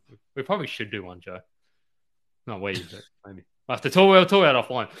 I mean, we probably should do one, Joe. Not we, but maybe. We'll talk about it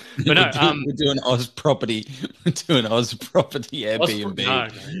offline. But no, we're doing Oz Property. We're doing Oz Property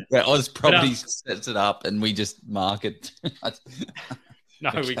Airbnb. Where Oz Property sets it up and we just market.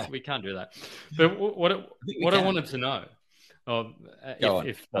 No, we can't do that. But what I wanted to know,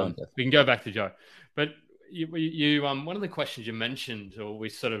 if we can go back to Joe, but you one of the questions you mentioned, or we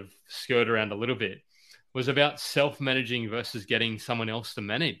sort of skirt around a little bit, was about self-managing versus getting someone else to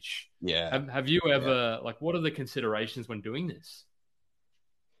manage. Yeah. Have you ever, what are the considerations when doing this?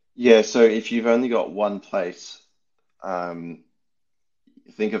 Yeah, so if you've only got one place,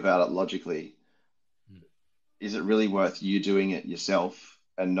 think about it logically. Is it really worth you doing it yourself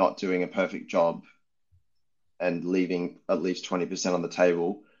and not doing a perfect job and leaving at least 20% on the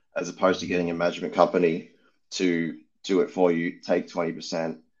table, as opposed to getting a management company to do it for you, take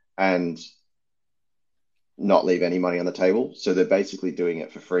 20% and not leave any money on the table? So they're basically doing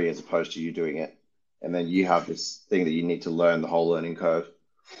it for free as opposed to you doing it. And then you have this thing that you need to learn, the whole learning curve.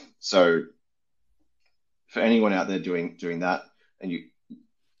 So for anyone out there doing that, and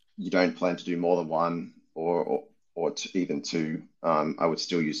you don't plan to do more than one or even two, I would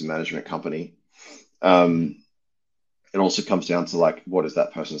still use a management company. It also comes down to what is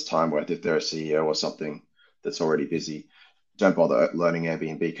that person's time worth if they're a CEO or something. that's already busy. Don't bother learning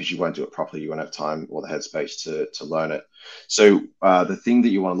Airbnb because you won't do it properly. You won't have time or the headspace to learn it. So the thing that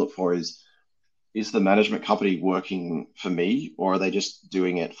you want to look for is the management company working for me, or are they just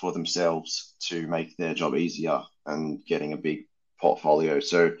doing it for themselves to make their job easier and getting a big portfolio?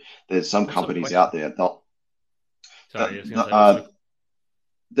 So there's some companies out there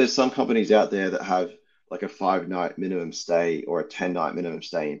there's some companies out there that have like a 5-night minimum stay or a 10-night minimum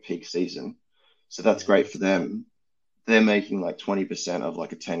stay in peak season. So that's great for them. They're making like 20% of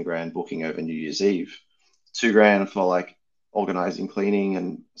like a 10 grand booking over New Year's Eve, 2 grand for like organizing, cleaning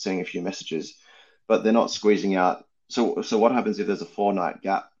and sending a few messages, but they're not squeezing out. So what happens if there's a 4-night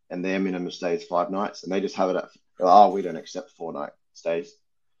gap and their minimum stay is 5 nights and they just have it at, we don't accept 4-night stays,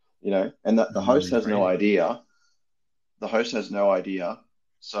 and the host has no idea. The host has no idea.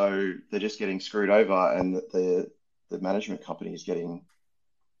 So they're just getting screwed over, and the management company is getting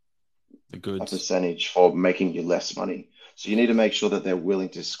the goods, a percentage for making you less money. So you need to make sure that they're willing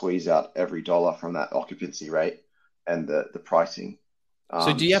to squeeze out every dollar from that occupancy rate and the pricing.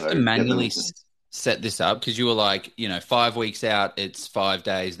 So do you have to manually set this up? Because you were like, 5 weeks out, it's 5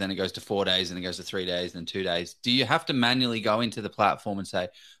 days, then it goes to 4 days, and it goes to 3 days, then 2 days. Do you have to manually go into the platform and say,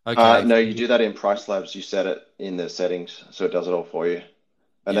 okay? No, you do that in Price Labs. You set it in the settings, so it does it all for you.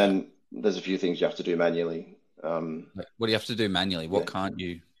 And then there's a few things you have to do manually. What do you have to do manually? What can't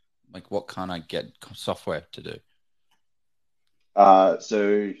you, what can't I get software to do?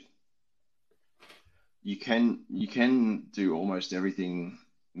 So you can do almost everything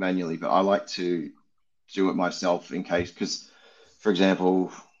manually, but I like to do it myself in case, because, for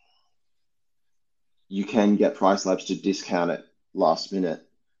example, you can get Price Labs to discount it last minute,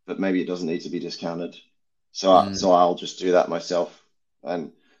 but maybe it doesn't need to be discounted. So I'll just do that myself.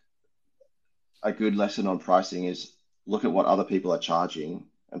 And a good lesson on pricing is look at what other people are charging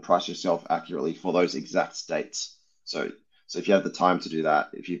and price yourself accurately for those exact dates. So if you have the time to do that,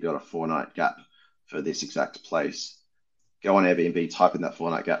 if you've got a 4-night gap for this exact place, go on Airbnb, type in that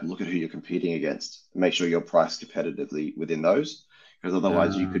 4-night gap, look at who you're competing against, and make sure you're priced competitively within those. Because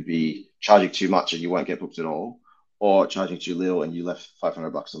otherwise you could be charging too much and you won't get booked at all, or charging too little and you left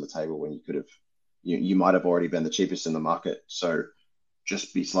 $500 on the table when you could have, you might have already been the cheapest in the market. So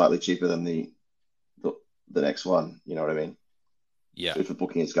just be slightly cheaper than the next one. You know what I mean? Yeah. So if a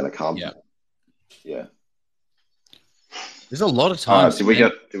booking is going to come. Yeah. There's a lot of time. Did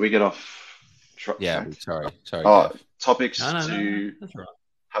we get off track? Yeah. Sorry. Topics to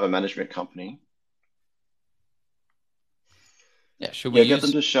have a management company. Yeah. Should we get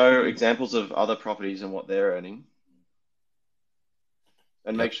them to show examples of other properties and what they're earning,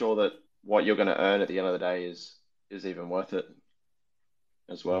 and make sure that what you're going to earn at the end of the day is even worth it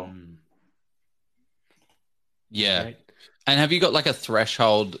as well. Yeah. Right. And have you got like a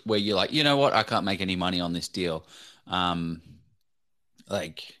threshold where you're like, you know what, I can't make any money on this deal? Where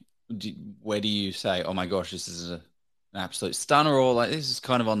do you say, oh my gosh, this is an absolute stunner, or like this is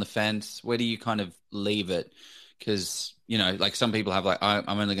kind of on the fence? Where do you kind of leave it? Because, like some people have like,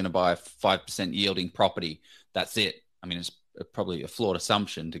 I'm only going to buy a 5% yielding property. That's it. I mean, it's probably a flawed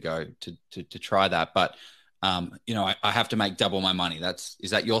assumption to go to try that, but I have to make double my money.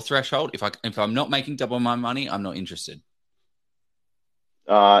 Is that your threshold? If I'm not making double my money, I'm not interested.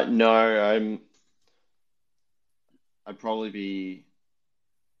 No, I'd probably be.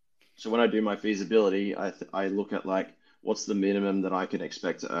 So when I do my feasibility, I look at like what's the minimum that I can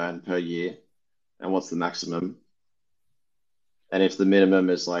expect to earn per year, and what's the maximum. And if the minimum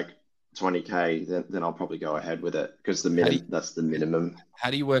is like 20K, then I'll probably go ahead with it, because that's the minimum. How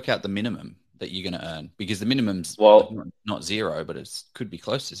do you work out the minimum that you're going to earn? Because the minimum's not zero, but it could be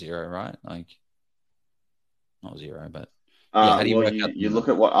close to zero, right? Like not zero, but how do you work out? You look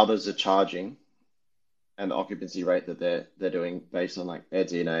at what others are charging and the occupancy rate that they're doing based on like their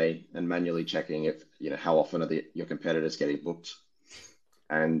DNA, and manually checking if how often are your competitors getting booked,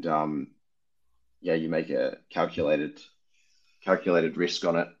 and you make a calculated risk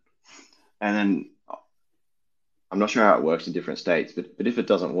on it, and then I'm not sure how it works in different states, but if it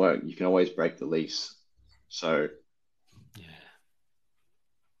doesn't work, you can always break the lease. So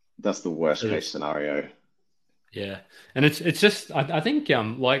that's the worst case scenario. Yeah, and it's just I think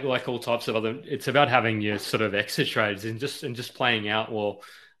like all types of other, it's about having your sort of exit trades and just playing out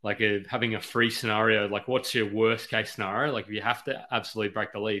having a free scenario. Like, what's your worst case scenario? Like, if you have to absolutely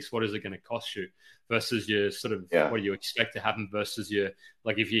break the lease, what is it going to cost you? Versus your sort of what do you expect to happen? Versus your,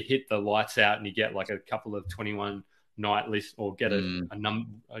 like, if you hit the lights out and you get like a couple of 21 night lease, or get a number,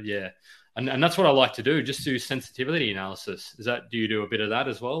 and that's what I like to do. Just do sensitivity analysis. Do you do a bit of that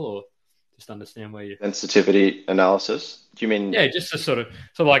as well, or Just understand where you. Sensitivity analysis. Do you mean? Yeah, just to sort of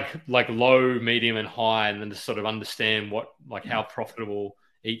like low, medium, and high, and then to sort of understand how profitable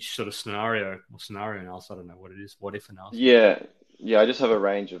each sort of scenario analysis. I don't know what it is. What if analysis? Yeah. I just have a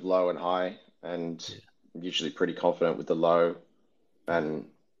range of low and high, and usually pretty confident with the low. And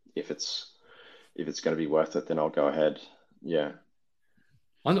if it's going to be worth it, then I'll go ahead. Yeah.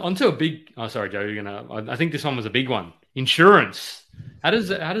 Onto a big. Oh, sorry, Joe. I think this one was a big one. Insurance. How does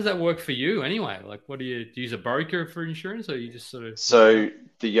that work for you anyway? Like, what do you use a broker for insurance, or you just sort of? So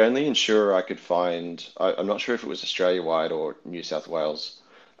the only insurer I could find, I'm not sure if it was Australia-wide or New South Wales.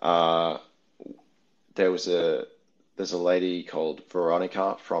 There's a lady called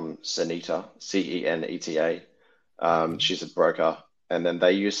Veronica from Ceneta, Ceneta. She's a broker, and then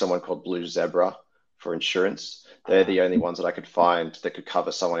they use someone called Blue Zebra for insurance. They're the only ones that I could find that could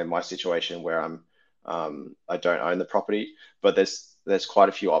cover someone in my situation where I don't own the property. But there's quite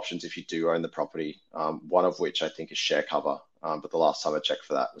a few options if you do own the property. One of which I think is share cover. But the last time I checked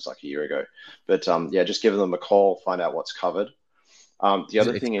for that was like a year ago. But just give them a call, find out what's covered. The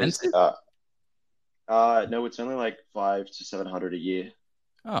other thing is, no, it's only like $500 to $700 a year.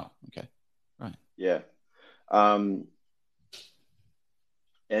 Oh, okay, right. Yeah.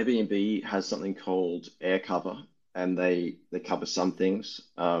 Airbnb has something called air cover, and they cover some things,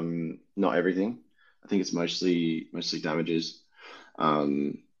 not everything. I think it's mostly damages.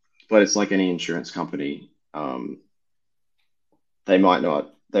 But it's like any insurance company. They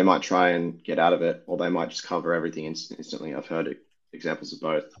might try and get out of it, or they might just cover everything instantly. I've heard examples of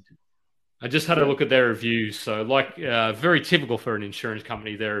both. I just had a look at their reviews. So, very typical for an insurance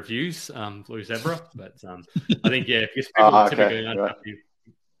company, their reviews, Blue Zebra. But I think, because people typically aren't happy.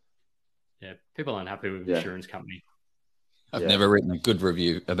 Yeah, people aren't happy with insurance company. I've never written a good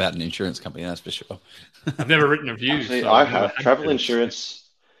review about an insurance company, that's for sure. I've never written reviews. Actually, I have. Travel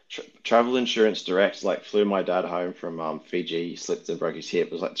insurance direct, flew my dad home from Fiji. He slipped and broke his hip.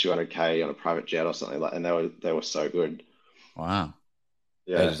 It was like $200K on a private jet or something and they were so good. Wow.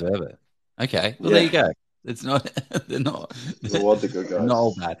 Yeah. They deserve it. Okay. Well, there you go. It's not, they're not, reward the good guys. Not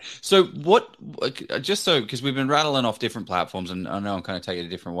all bad. So because we've been rattling off different platforms, and I know I'm kind of taking it a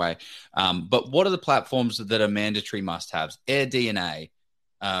different way. But what are the platforms that are mandatory must-haves? AirDNA.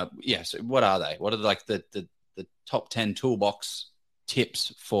 So what are they? What are the top 10 toolbox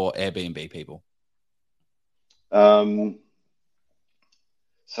tips for Airbnb people? So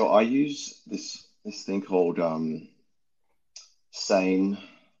I use this thing called Sane.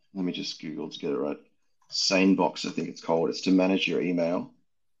 Let me just Google to get it right. Sanebox, I think it's called. It's to manage your email.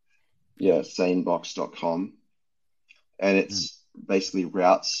 Yeah, sanebox.com. And it's basically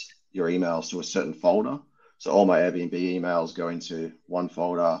routes your emails to a certain folder. So all my Airbnb emails go into one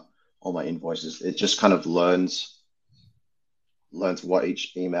folder, all my invoices. It just kind of learns what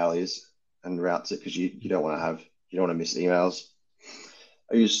each email is and routes it, because you don't want to miss emails.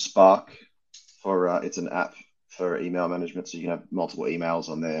 I use Spark for it's an app for email management, so you can have multiple emails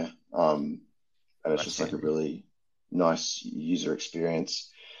on there. And it's just like a really nice user experience.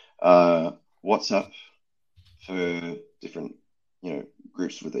 WhatsApp for different,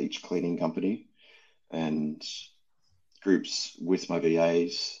 groups with each cleaning company, and groups with my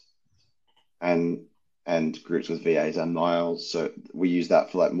VAs, and groups with VAs and Miles. So we use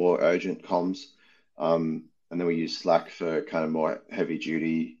that for more urgent comms. And then we use Slack for kind of more heavy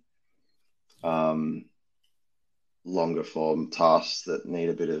duty, longer form tasks that need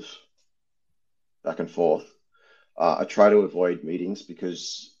a bit of back and forth. I try to avoid meetings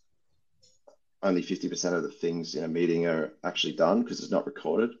because only 50% of the things in a meeting are actually done because it's not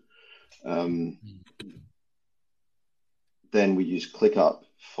recorded. Then we use ClickUp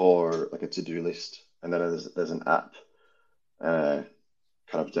for a to-do list, and then there's an app, kind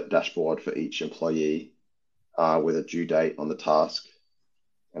of dashboard for each employee with a due date on the task,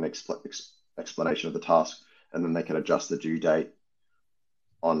 an explanation of the task, and then they can adjust the due date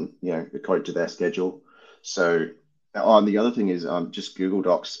on, according to their schedule. So the other thing is just Google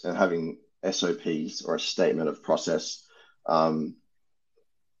Docs and having SOPs, or a statement of process. And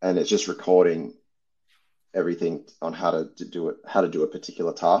it's just recording everything on how to do a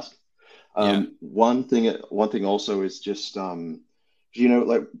particular task. One thing also is just, the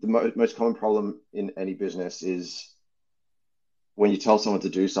most common problem in any business is when you tell someone to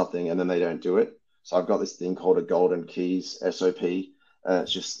do something and then they don't do it. So I've got this thing called a golden keys SOP. And it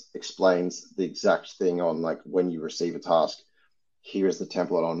just explains the exact thing on when you receive a task. Here is the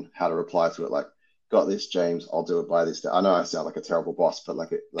template on how to reply to it. Got this, James. I'll do it by this day. I know I sound like a terrible boss, but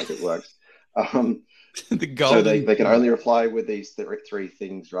it works. So they can only reply with these three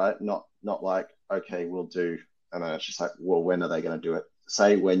things, right? Not okay, we'll do. And then it's just well, when are they going to do it?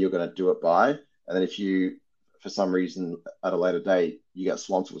 say when you're going to do it by, and then if you, for some reason at a later date, you get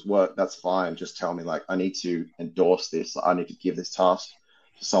swamped with work, that's fine. Just tell me, like, I need to endorse this. I need to give this task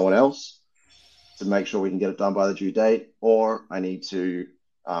to someone else to make sure we can get it done by the due date, or I need to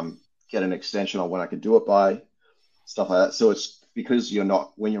get an extension on when I can do it by, stuff like that. So it's because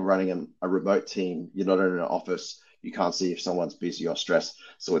when you're running a remote team, you're not in an office, you can't see if someone's busy or stressed.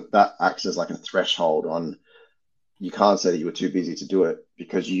 So that acts as like a threshold on, you can't say that you were too busy to do it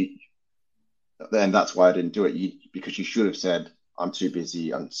and that's why I didn't do it. Because you should have said, I'm too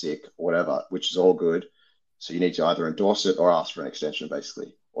busy, I'm sick, or whatever, which is all good. So you need to either endorse it or ask for an extension,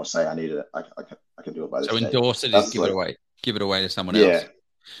 basically, or say, I need it. I can do it by this So date. endorse it is give it away to someone yeah. else.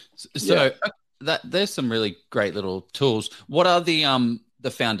 So there's some really great little tools. What are the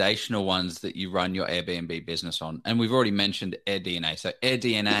foundational ones that you run your Airbnb business on? And we've already mentioned AirDNA. So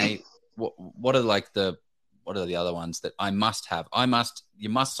AirDNA, what are the other ones that I must have? You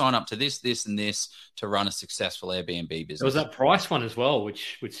must sign up to this, and this to run a successful Airbnb business. There was that price one as well,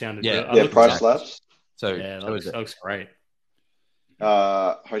 which sounded good. Yeah, Price Labs. So yeah, that looks great.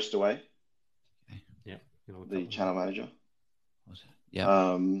 Host Away. Yeah. The channel manager.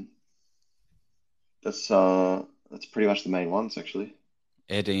 Yeah. That's pretty much the main ones, actually.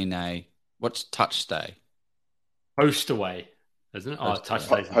 AirDNA. What's TouchStay? Host Away, isn't it?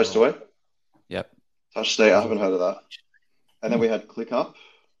 TouchStay. Host Away. Yep. TouchStay. I haven't heard of that. And then we had ClickUp.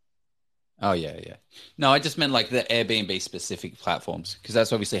 Oh yeah. No, I just meant like the Airbnb specific platforms, because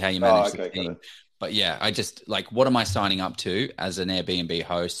that's obviously how you manage the team. But yeah, I just like, what am I signing up to as an Airbnb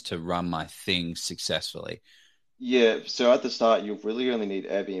host to run my thing successfully? Yeah, so at the start, you'll really only need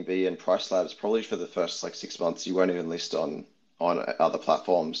Airbnb and Price Labs. Probably for the first 6 months, you won't even list on other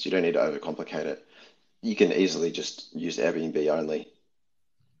platforms. You don't need to overcomplicate it. You can easily just use Airbnb only.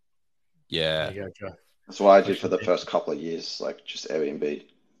 Yeah. That's what I did for the first couple of years, just Airbnb.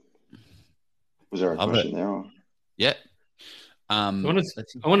 Was there a question there? Or? Yeah.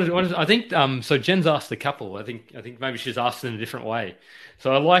 I think so. Jen's asked a couple. I think maybe she's asked in a different way.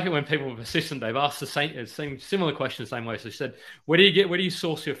 So I like it when people are persistent. They've asked the same similar question the same way. So she said, where do you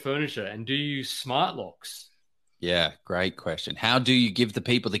source your furniture, and do you use smart locks? Yeah, great question. How do you give the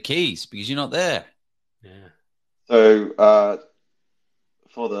people the keys because you're not there? Yeah. So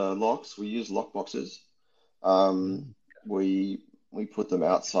for the locks, we use lock boxes. We put them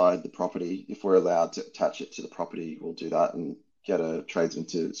outside the property. If we're allowed to attach it to the property, we'll do that and get a tradesman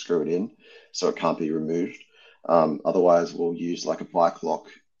to screw it in so it can't be removed. Otherwise, we'll use like a bike lock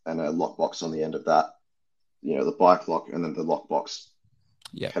and a lock box on the end of that. The bike lock and then the lock box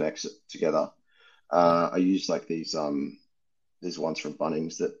connects it together. I use these ones from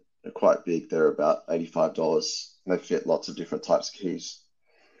Bunnings that are quite big. They're about $85 and they fit lots of different types of keys.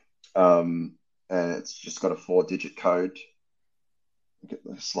 And it's just got a 4-digit code. Get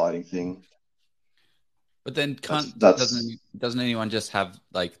the sliding thing. But then doesn't anyone just have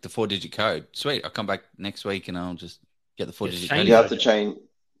the 4-digit code? Sweet, I'll come back next week and I'll just get the 4-digit code. You have to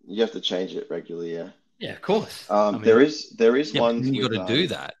change it regularly, yeah. Yeah, of course. There is ones you got to do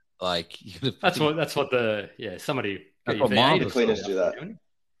that. That's what somebody the cleaners do that.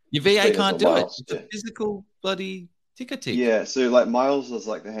 Your VA can't do it. It's a physical bloody ticker tick. Yeah, so Miles is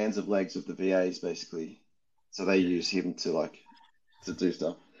the hands and legs of the VAs basically. So they use him to do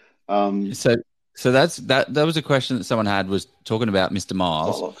stuff. So that was a question that someone had, was talking about Mr.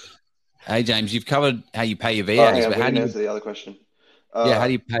 Miles. Hey James, you've covered how you pay your VAs, but how do you answer the other question? How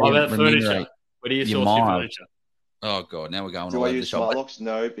do you pay your furniture? Where do you source your furniture? Oh god, now we're going. Do I use smart locks?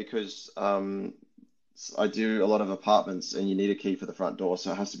 No, because I do a lot of apartments, and you need a key for the front door,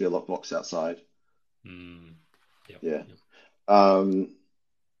 so it has to be a lockbox outside. Yeah.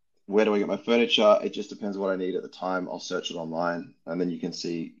 Where do I get my furniture? It just depends what I need at the time. I'll search it online, and then you can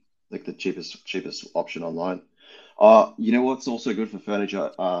see the cheapest option online. You know what's also good for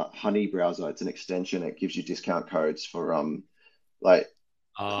furniture? Honey browser. It's an extension. It gives you discount codes for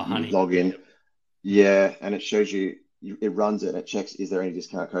Honey. Log in. Yeah, and it shows you. It runs it and it checks is there any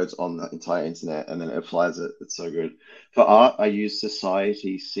discount codes on the entire internet, and then it applies it. It's so good. For art, I use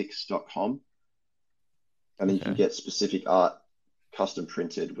society6.com, and then you can get specific art custom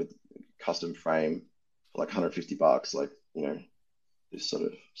printed with custom frame for $150, this sort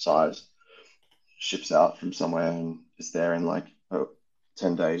of size. Ships out from somewhere and it's there in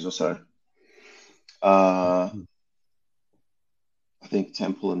 10 days or so. I think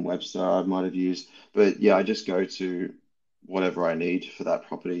Temple and Webster I might have used, but yeah, I just go to whatever I need for that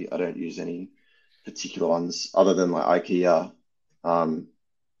property. I don't use any particular ones other than IKEA,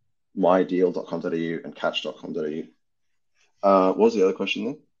 mydeal.com.au and catch.com.au. What was the other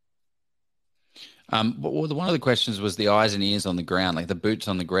question Well, one of the questions was the eyes and ears on the ground, like the boots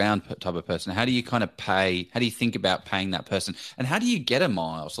on the ground type of person. How do you kind of pay? How do you think about paying that person? And how do you get a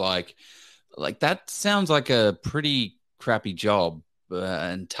Miles? Like that sounds like a pretty crappy job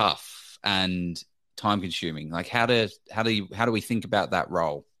and tough and time consuming. Like how do we think about that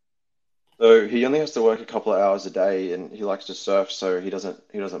role? So he only has to work a couple of hours a day, and he likes to surf, so he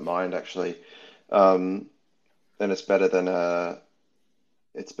doesn't mind actually. Um, and it's better than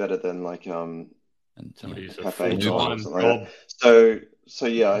like And Somebody who's a a cafe job or full-time something like job. that. So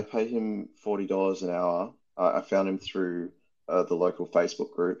yeah, I pay him $40 an hour. I found him through the local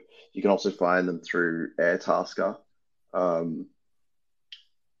Facebook group. You can also find them through Airtasker. Um,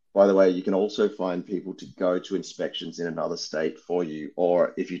 by the way, you can also find people to go to inspections in another state for you,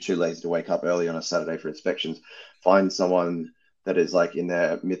 or if you're too lazy to wake up early on a Saturday for inspections, find someone that is like in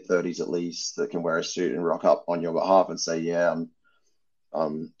their mid 30s at least that can wear a suit and rock up on your behalf and say, "Yeah,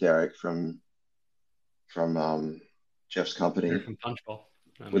 I'm Derek from Jeff's They're company. from Punchbowl.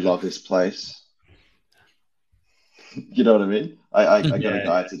 We Yeah. love this place." You know what I mean? I got a Yeah,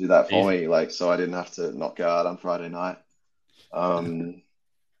 guy to do that for easy. me, like so I didn't have to knock out on Friday night. Um,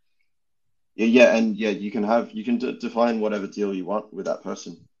 yeah, you can define whatever deal you want with that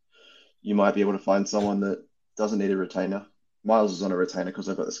person. You might be able to find someone that doesn't need a retainer. Miles is on a retainer because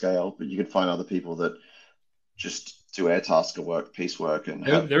I've got the scale, but you can find other people that just do Airtasker work, piecework, and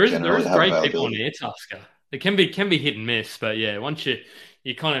There, have there is there generally is have great people on availability. Airtasker. They can be hit and miss, but yeah, once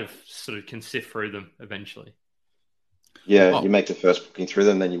you kind of sort of can sift through them eventually. Yeah, Oh, you make the first booking through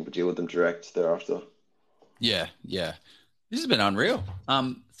them, then you deal with them direct thereafter. yeah, yeah. This has been unreal.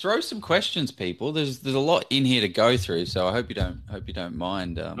 Throw some questions, people. There's a lot in here to go through, so I hope you don't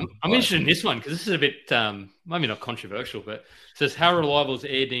mind. I'm interested in this one because this is a bit maybe not controversial, but it says how reliable is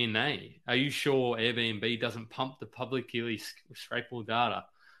AirDNA? Are you sure Airbnb doesn't pump the publicly scrapable data?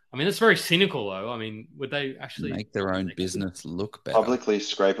 I mean, that's very cynical, though. I mean, would they actually make their own business look better. Publicly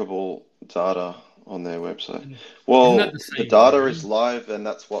scrapable data on their website. Isn't that Well, the the same data is word? live and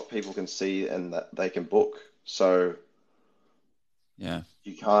that's what people can see and that they can book. So Yeah,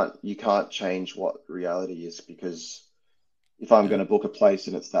 you can't change what reality is because if I'm yeah, going to book a place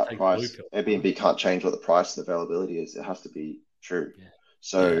and it's that Take the blue price, pill, right? Airbnb can't change what the price and availability is. It has to be true. Yeah.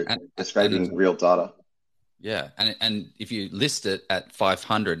 yeah, So and they're and as scraping real data. yeah, and if you list it at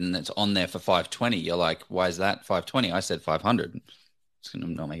 500 and it's on there for 520, you're like, why is that 520? I said 500. It's gonna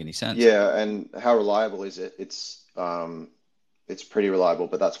not make any sense. Yeah, and how reliable is it? It's pretty reliable,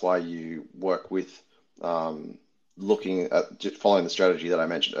 but that's why you work with looking at following the strategy that I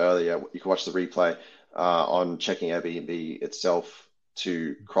mentioned earlier. You can watch the replay on checking Airbnb itself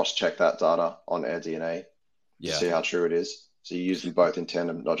to cross-check that data on AirDNA to Yeah. see how true it is. So you use them both in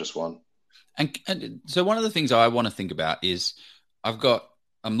tandem, not just one. And so one of the things I want to think about is I've got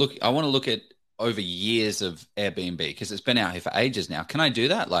I want to look at over years of Airbnb because it's been out here for ages now. Can I do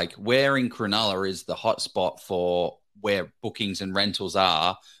that? Like where in Cronulla is the hotspot for where bookings and rentals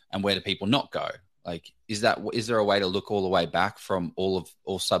are and where do people not go? Like is there a way to look all the way back from all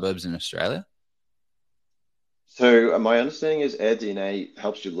suburbs in Australia? So my understanding is AirDNA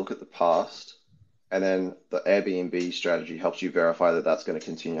helps you look at the past, and then the Airbnb strategy helps you verify that that's going to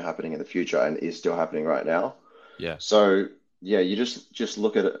continue happening in the future and is still happening right now. Yeah. So yeah, you just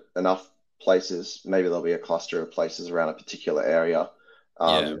look at enough places. Maybe there'll be a cluster of places around a particular area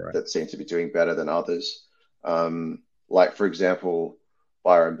Yeah, right. that seem to be doing better than others. Like for example,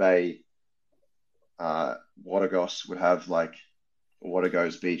 Byron Bay, uh, Watergoss would have like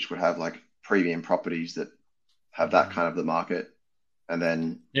Watergo's Beach would have like premium properties that have that kind of the market, and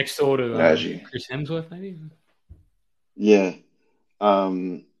then Next door to as you Chris Hemsworth, maybe. yeah,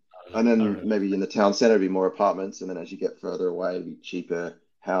 um, and I don't then know. maybe in the town center be more apartments, and then as you get further away, be cheaper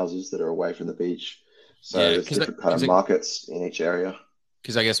houses that are away from the beach. So Yeah, there's different kind of markets in each area.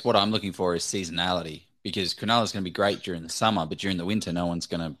 because I guess what I'm looking for is seasonality because Cronulla is going to be great during the summer, but during the winter,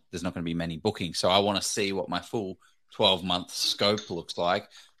 there's not going to be many bookings. So I want to see what my full 12-month scope looks like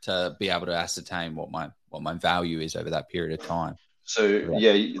to be able to ascertain what my value is over that period of time. So Over that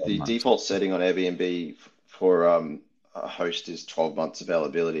yeah, 12 the months. default setting on Airbnb for a host is 12 months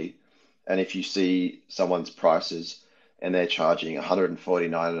availability, and if you see someone's prices and they're charging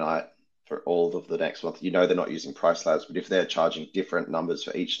 149 a night for all of the next month, you know they're not using price labs, but if they're charging different numbers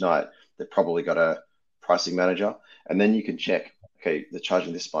for each night, they've probably got a pricing manager, and then you can check. Okay, they're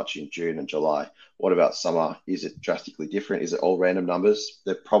charging this much in June and July. What about summer? Is it drastically different? Is it all random numbers?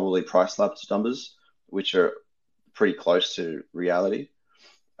 They're probably price labs numbers, which are pretty close to reality.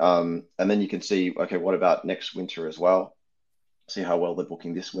 And then you can see, okay, what about next winter as well? See how well they're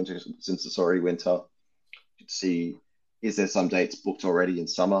booking this winter since it's already winter. You can see, is there some dates booked already in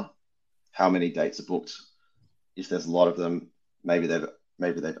summer? how many dates are booked. If there's a lot of them, maybe they've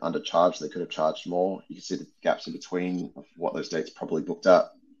undercharged. They could have charged more. You can see the gaps in between of what those dates probably booked at,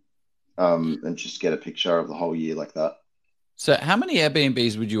 and just get a picture of the whole year like that. So how many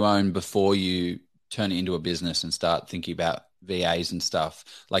Airbnbs would you own before you turn it into a business and start thinking about VAs and stuff?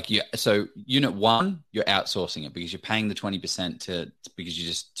 So unit one, you're outsourcing it because you're paying the 20% because you're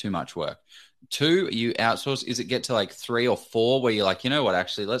just too much work. Two, you outsource. Is it get to like 3 or 4 where you're like, you know what,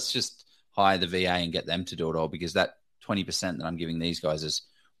 actually, let's just hire the VA and get them to do it all because that 20% that I'm giving these guys is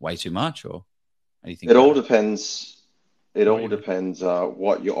way too much? Or how do you think? It all depends. It all depends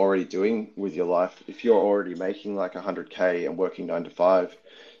what you're already doing with your life. If you're already making like 100K and working 9 to 5,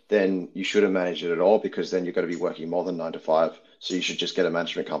 then you shouldn't manage it at all because then you're going to be working more than 9 to 5. So you should just get a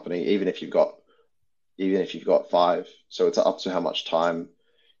management company, even if you've got 5. So it's up to how much time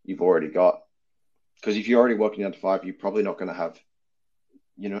you've already got. Because if you're already working 9 to 5, you're probably not going to have,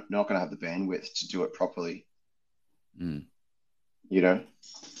 not going to have the bandwidth to do it properly.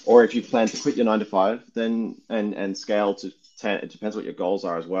 Or if you plan to quit your 9 to 5, then and scale to 10, it depends what your goals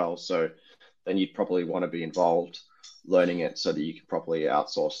are as well. So then you'd probably want to be involved learning it so that you can properly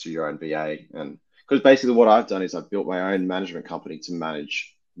outsource to your own VA. And because basically what I've done is I've built my own management company to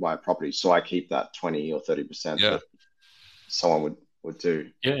manage my properties. So I keep that 20 or 30% that someone would do.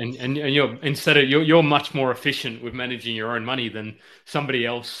 Yeah, and you're much more efficient with managing your own money than somebody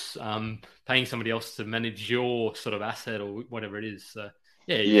else paying somebody else to manage your sort of asset or whatever it is. So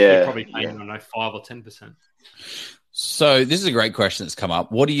you're probably paying, I don't know, 5 or 10%. So this is a great question that's come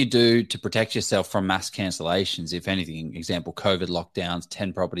up. What do you do to protect yourself from mass cancellations? If anything, example, COVID lockdowns,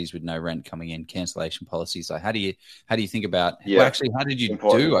 10 properties with no rent coming in, cancellation policies. So how do you think about, how did you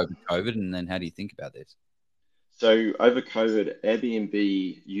do over COVID? And then how do you think about this? So over COVID,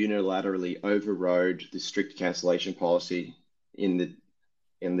 Airbnb unilaterally overrode the strict cancellation policy in the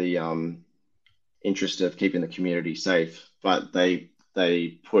interest of keeping the community safe. But they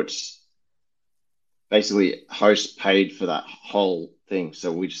put basically host paid for that whole thing.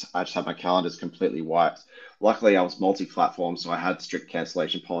 So I just had my calendars completely wiped. Luckily, I was multi-platform, so I had strict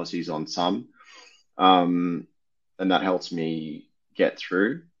cancellation policies on some, and that helped me get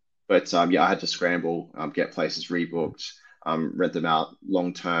through. But I had to scramble, get places rebooked, rent them out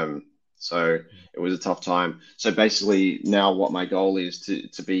long term. So it was a tough time. So basically, now what my goal is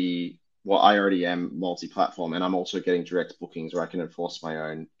to be, I already am multi-platform, and I'm also getting direct bookings where I can enforce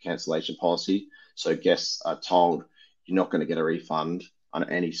my own cancellation policy. So guests are told you're not going to get a refund under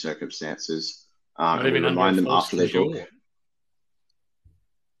any circumstances. And we remind them after they book.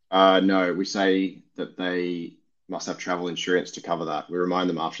 No, we say that they must have travel insurance to cover that. We remind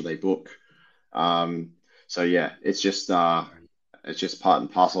them after they book. It's just part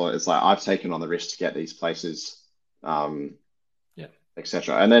and parcel. It's like I've taken on the risk to get these places,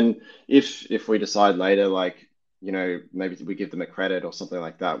 etc. And then if we decide later, maybe we give them a credit or something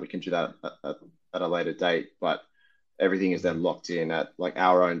like that, we can do that at a later date. But everything is then locked in at like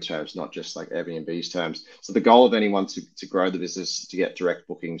our own terms, not just like Airbnb's terms. So the goal of anyone to grow the business is to get direct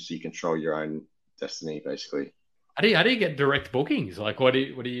bookings so you control your own destiny, basically. How do you get direct bookings? Like, what do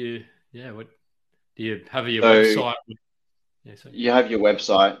you have your website? You have your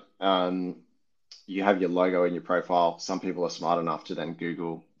website. You have your logo in your profile. Some people are smart enough to then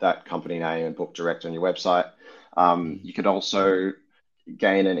Google that company name and book direct on your website. You could also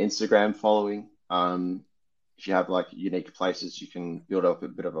gain an Instagram following. If you have like unique places, you can build up a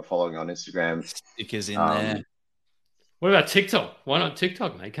bit of a following on Instagram. Stickers in there. What about TikTok? Why not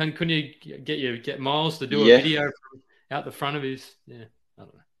TikTok, mate? Couldn't you get Miles to do a video from out the front of his? Yeah, I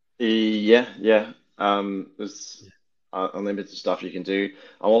don't know. There's unlimited stuff you can do.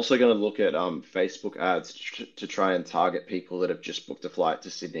 I'm also going to look at Facebook ads to try and target people that have just booked a flight to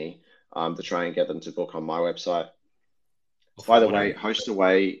Sydney, to try and get them to book on my website. By the way,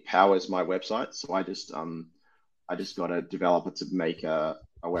 HostAway powers my website, so I just got a developer to make a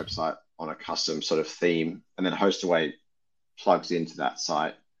website on a custom sort of theme, and then HostAway plugs into that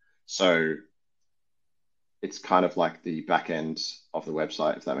site. So it's kind of like the back end of the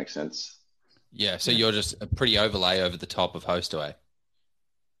website, if that makes sense. Yeah, so you're just a pretty overlay over the top of HostAway.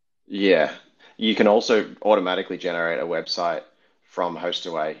 Yeah. You can also automatically generate a website from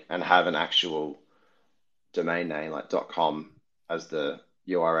HostAway and have an actual domain name like .com as the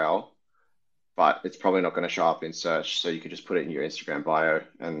URL, but it's probably not going to show up in search. So you could just put it in your Instagram bio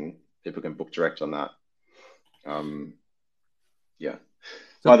and people can book direct on that.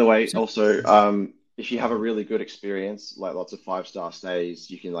 By the way, also, if you have a really good experience, like lots of 5-star stays,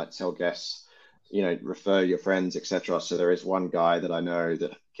 you can like tell guests, refer your friends, etc. So there is one guy that I know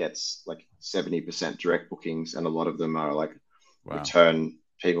that gets like 70% direct bookings, and a lot of them are like return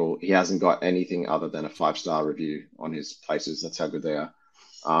people. He hasn't got anything other than a 5-star review on his places. That's how good they are.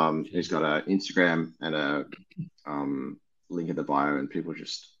 He's got an Instagram and a link in the bio, and people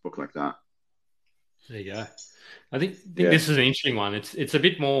just book like that. There you go. I think this is an interesting one. It's a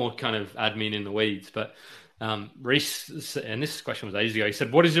bit more kind of admin in the weeds, but Reese, and this question was ages ago, he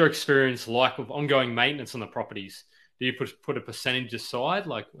said, what is your experience like with ongoing maintenance on the properties? Do you put a percentage aside?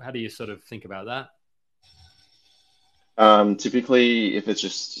 Like, how do you sort of think about that? Typically, if it's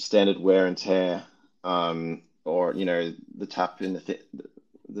just standard wear and tear, or the tap in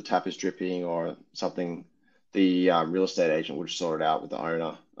the tap is dripping or something, the real estate agent would sort it out with the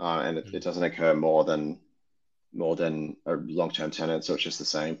owner, and it doesn't occur more than a long-term tenant, so it's just the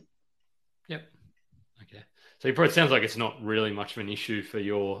same. Yep. Okay. So it sounds like it's not really much of an issue for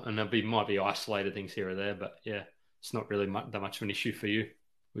and there might be isolated things here or there, but yeah, it's not really that much of an issue for you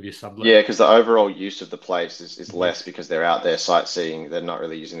with your sublet. Yeah, because the overall use of the place is less because they're out there sightseeing. They're not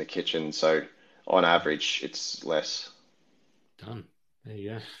really using the kitchen, so on average, it's less. Done. There you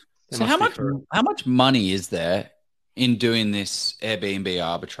go. So how much money is there in doing this Airbnb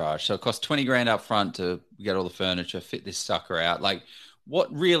arbitrage? So it costs 20 grand up front to get all the furniture, fit this sucker out. Like,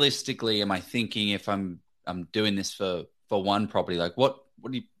 what realistically am I thinking if I'm doing this for one property? Like,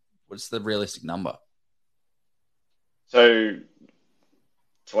 what's the realistic number? So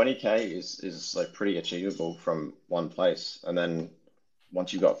 20K is like pretty achievable from one place, and then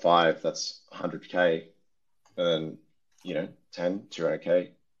once you've got 5, that's 100K, and then 10, 200K,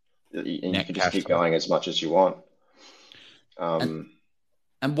 and you can just keep going as much as you want. And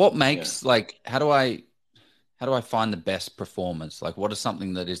what makes like how do I find the best performance? Like, what is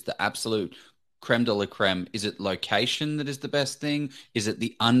something that is the absolute creme de la creme? Is it location that is the best thing? Is it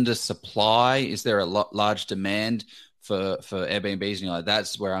the undersupply? Is there a large demand for Airbnbs? And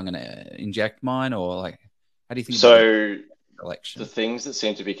that's where I'm going to inject mine, or like, how do you think? So the things that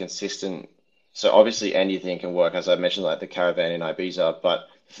seem to be consistent. So obviously anything can work, as I mentioned, like the caravan in Ibiza, but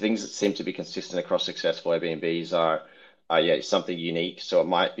things that seem to be consistent across successful Airbnbs are, something unique. So it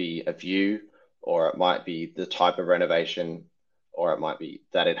might be a view, or it might be the type of renovation, or it might be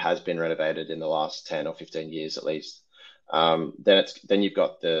that it has been renovated in the last 10 or 15 years at least. Then you've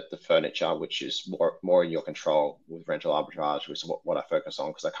got the furniture, which is more in your control with rental arbitrage, which is what I focus on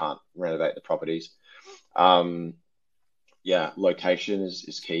because I can't renovate the properties. Location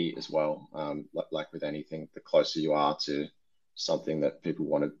is key as well. Like with anything, the closer you are to something that people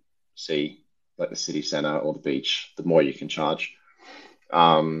want to see, like the city center or the beach, the more you can charge.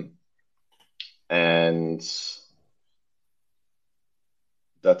 And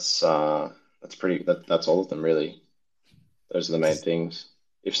that's all of them really. Those are the main things.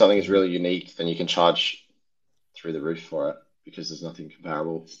 If something is really unique, then you can charge through the roof for it because there's nothing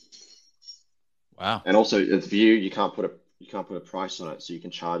comparable. Wow. And also the view, you can't put a price on it, so you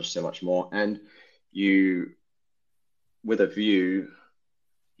can charge so much more. And with a view,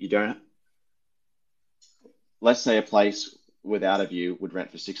 you don't. Let's say a place without a view would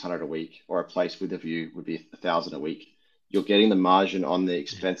rent for 600 a week, or a place with a view would be 1,000 a week. You're getting the margin on the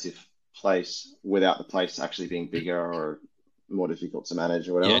expensive place without the place actually being bigger or more difficult to manage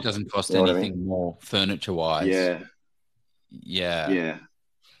or whatever. Yeah, it doesn't cost anything more furniture-wise. Yeah.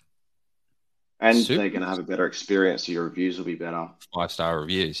 And they're going to have a better experience, so your reviews will be better. 5-star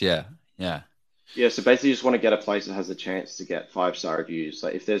reviews, yeah. Yeah, so basically you just want to get a place that has a chance to get 5-star reviews.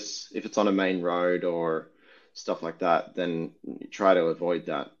 Like if it's on a main road or stuff like that, then try to avoid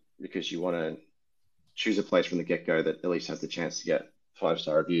that because you want to choose a place from the get-go that at least has the chance to get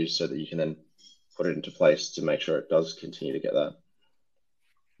 5-star reviews so that you can then put it into place to make sure it does continue to get that.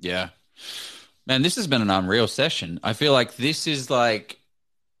 Yeah. Man, this has been an unreal session. I feel like this is like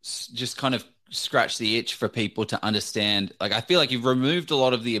just kind of scratch the itch for people to understand. Like, I feel like you've removed a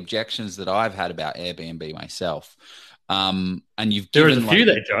lot of the objections that I've had about Airbnb myself. And you've given there is a few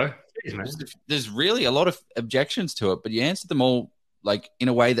there, Joe. There's really a lot of objections to it, but you answered them all like in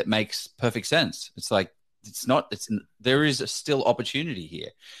a way that makes perfect sense. It's like, there is still opportunity here.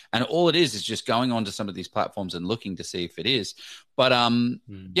 And all it is just going onto some of these platforms and looking to see if it is. But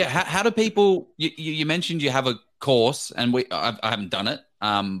how do people, you mentioned you have a course and I haven't done it.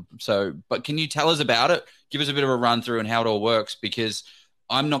 But can you tell us about it? Give us a bit of a run through and how it all works, because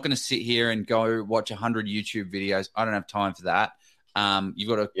I'm not going to sit here and go watch 100 YouTube videos. I don't have time for that. You've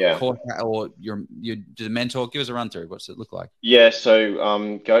got a course, or you're the mentor. Give us a run through. What's it look like? Yeah.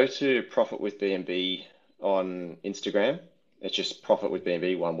 So, go to Profit with BNB on Instagram. It's just Profit with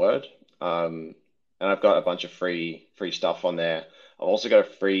BNB, one word. And I've got a bunch of free stuff on there. I've also got a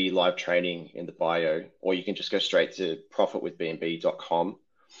free live training in the bio, or you can just go straight to profitwithbnb.com.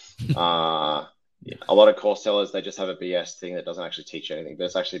 a lot of course sellers, they just have a BS thing that doesn't actually teach anything. But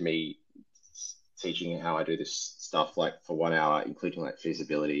it's actually me teaching how I do this stuff like for 1 hour, including like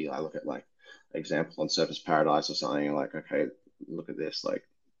feasibility. I look at like example on Surface Paradise or something, and like, okay, look at this, like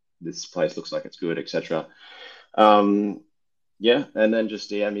this place looks like it's good, etc. Yeah, and then just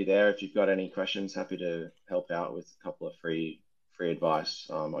DM me there if you've got any questions. Happy to help out with a couple of free advice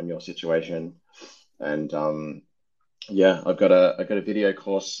on your situation. And yeah, I've got a video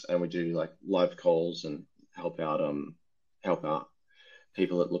course, and we do like live calls and help out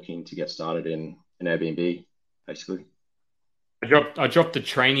people that are looking to get started in Airbnb, basically. I dropped the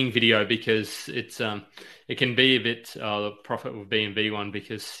training video because it can be a bit the profit with B&B one,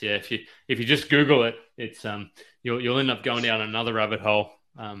 because if you just Google it, it's you'll end up going down another rabbit hole.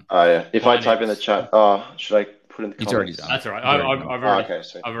 Yeah. If I type in the chat, should I put in the comments? It's already done. That's all right.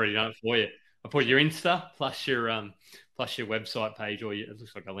 I've already done it for you. I put your Insta plus your website page, or it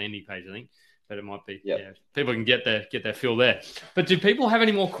looks like a landing page, I think. But it might be, people can get their fill there. But do people have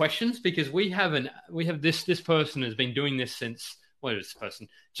any more questions? Because we have this person has been doing this since, what is this person?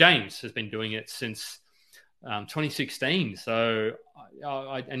 James has been doing it since 2016. So,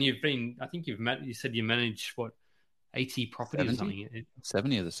 and you've been, I think you said you manage what, 80 properties 70? Or something?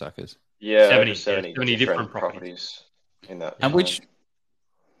 70 of the suckers. Yeah, 70 different properties in that. And which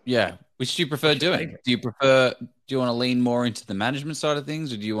do you prefer doing? Do you want to lean more into the management side of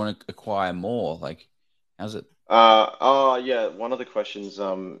things, or do you want to acquire more? Like, how's it? Yeah. One of the questions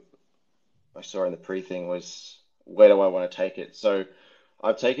I saw in the pre-thing was, where do I want to take it? So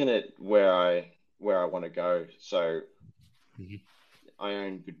I've taken it where I want to go. So I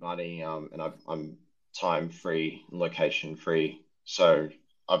earn good money, and I'm time free, location free. So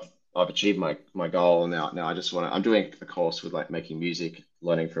I've achieved my goal now. Now I just I'm doing a course with like making music,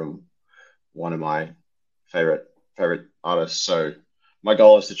 learning from one of my favorite artists. So my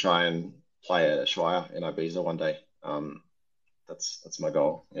goal is to try and play at Ushuaia in Ibiza one day. That's my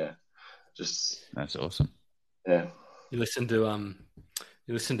goal. Yeah. That's awesome. Yeah. You listen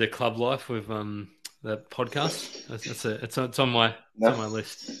to Club Life with the podcast. It's on my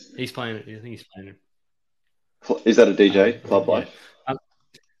list. He's playing it. I think he's playing it. Is that a DJ? Club Life?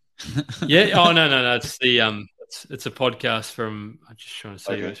 Yeah. Oh no. It's the it's a podcast from. I'm just trying to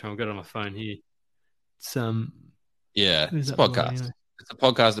see which one. I've got it on my phone here. It's it's a podcast. It's a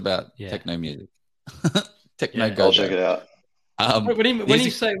podcast about techno music. Techno go. I'll check it out. When you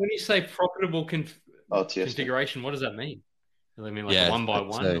say profitable configuration, what does that mean? Does that mean like a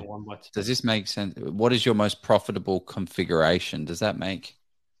 1x1 or 1x2? Does this make sense? What is your most profitable configuration? Does that make?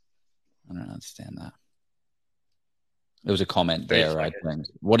 I don't understand that. There was a comment there, right?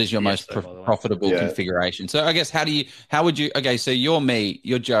 What is your most profitable configuration? So I guess how would you? Okay, so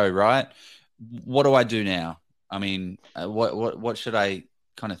you're Joe, right? What do I do now? I mean, what should I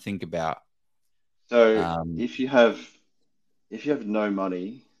kind of think about? So if you have no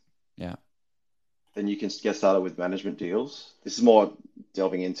money, then you can get started with management deals. This is more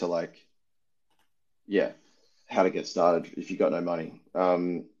delving into like, how to get started if you got no money.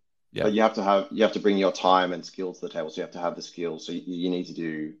 But you have to bring your time and skills to the table. So you have to have the skills. So you need to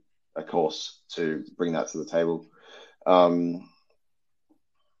do a course to bring that to the table.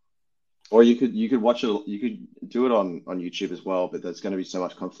 Or you could watch it. You could do it on YouTube as well. But there's going to be so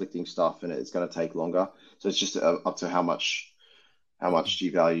much conflicting stuff, and it's going to take longer. So it's just up to how much do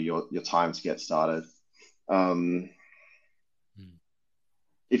you value your time to get started.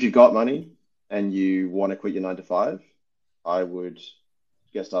 If you've got money and you want to quit your 9-to-5, I would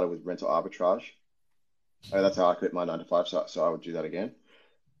get started with rental arbitrage. That's how I quit my 9-to-5, so I would do that again.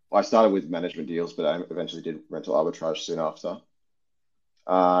 I started with management deals, but I eventually did rental arbitrage soon after.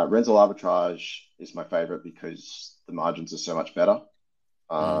 Rental arbitrage is my favorite because the margins are so much better.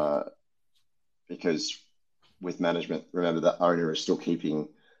 Because with management, remember the owner is still keeping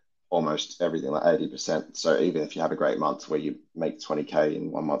almost everything, like 80%. So even if you have a great month where you make 20K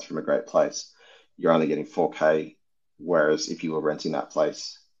in 1 month from a great place, you're only getting 4K. Whereas if you were renting that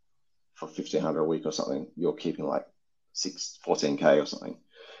place for $1,500 a week or something, you're keeping like 14K or something.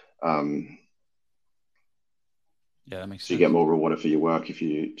 That makes sense. So you get more rewarded for your work if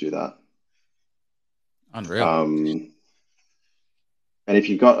you do that. Unreal. And if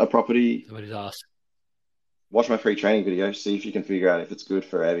you've got a property, somebody's asked. Watch my free training video, see if you can figure out if it's good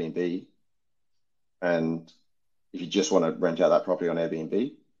for Airbnb. And if you just want to rent out that property on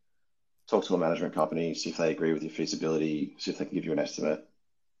Airbnb, talk to a management company, see if they agree with your feasibility, see if they can give you an estimate.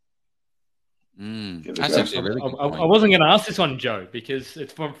 That's actually a really good point. I wasn't going to ask this one, Joe, because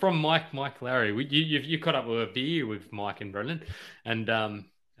it's from Mike Larry. You caught up with a beer with Mike and Brendan. And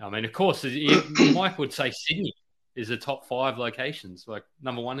I mean, of course, Mike would say Sydney. is the top 5 locations. Like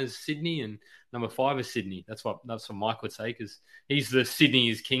number 1 is Sydney and number 5 is Sydney. That's what Mike would say, because he's the Sydney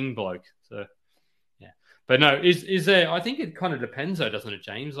is king bloke. So yeah, but no, is there? I think it kind of depends, though, doesn't it,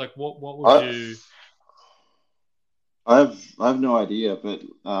 James? Like what would you? I have no idea, but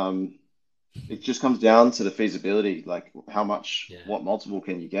it just comes down to the feasibility, like how much, what multiple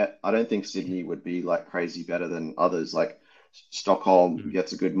can you get? I don't think Sydney would be like crazy better than others. Like Stockholm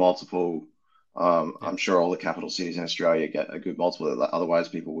gets a good multiple. I'm sure all the capital cities in Australia get a good multiple. Otherwise,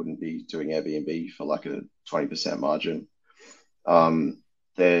 people wouldn't be doing Airbnb for like a 20% margin.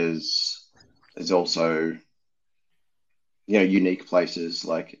 There's also, unique places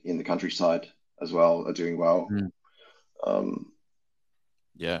like in the countryside as well are doing well.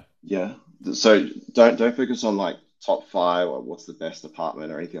 Yeah. So don't focus on like top 5 or what's the best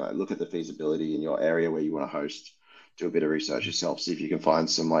apartment or anything like that. Look at the feasibility in your area where you want to host. Do a bit of research yourself. See if you can find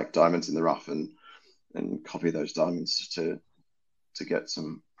some like diamonds in the rough and copy those diamonds to get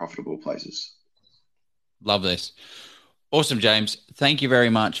some profitable places. Love this. Awesome, James. Thank you very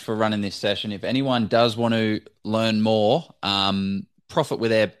much for running this session. If anyone does want to learn more,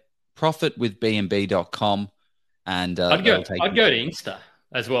 profitwithbnb.com, and I'd go to Insta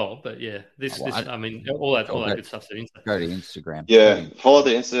as well. But yeah, all that good stuff's at Insta. Go to Instagram. Yeah, follow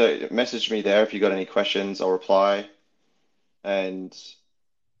the Insta. Message me there if you got any questions. I'll reply. And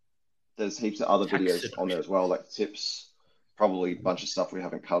there's heaps of other videos on there as well, like tips, probably a bunch of stuff we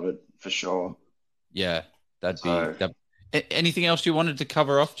haven't covered for sure. Yeah, that'd be. Anything else you wanted to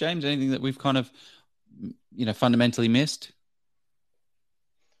cover off, James? Anything that we've kind of, fundamentally missed?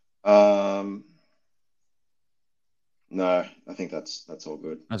 No, I think that's all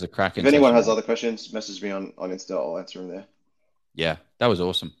good. That was a cracking. If anyone has other questions, message me on Insta. I'll answer them there. Yeah, that was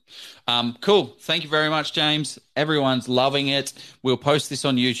awesome. Cool. Thank you very much, James. Everyone's loving it. We'll post this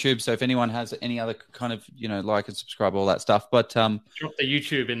on YouTube. So if anyone has any other kind of, like and subscribe, all that stuff. But drop the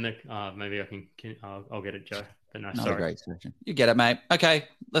YouTube in the, maybe I can I'll get it, Joe. But no, sorry. Great session. You get it, mate. Okay,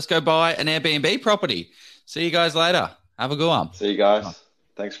 let's go buy an Airbnb property. See you guys later. Have a good one. See you guys.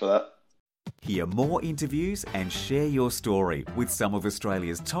 Thanks for that. Hear more interviews and share your story with some of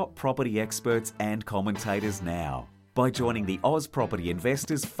Australia's top property experts and commentators now by joining the Oz Property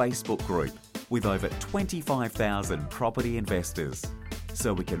Investors Facebook group with over 25,000 property investors,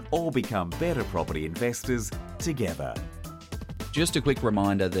 so we can all become better property investors together. Just a quick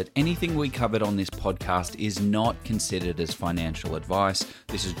reminder that anything we covered on this podcast is not considered as financial advice.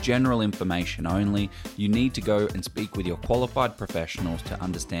 This is general information only. You need to go and speak with your qualified professionals to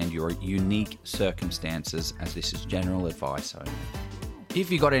understand your unique circumstances, as this is general advice only. If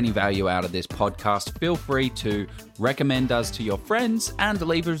you got any value out of this podcast, feel free to recommend us to your friends and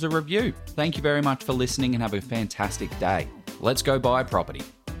leave us a review. Thank you very much for listening and have a fantastic day. Let's go buy property.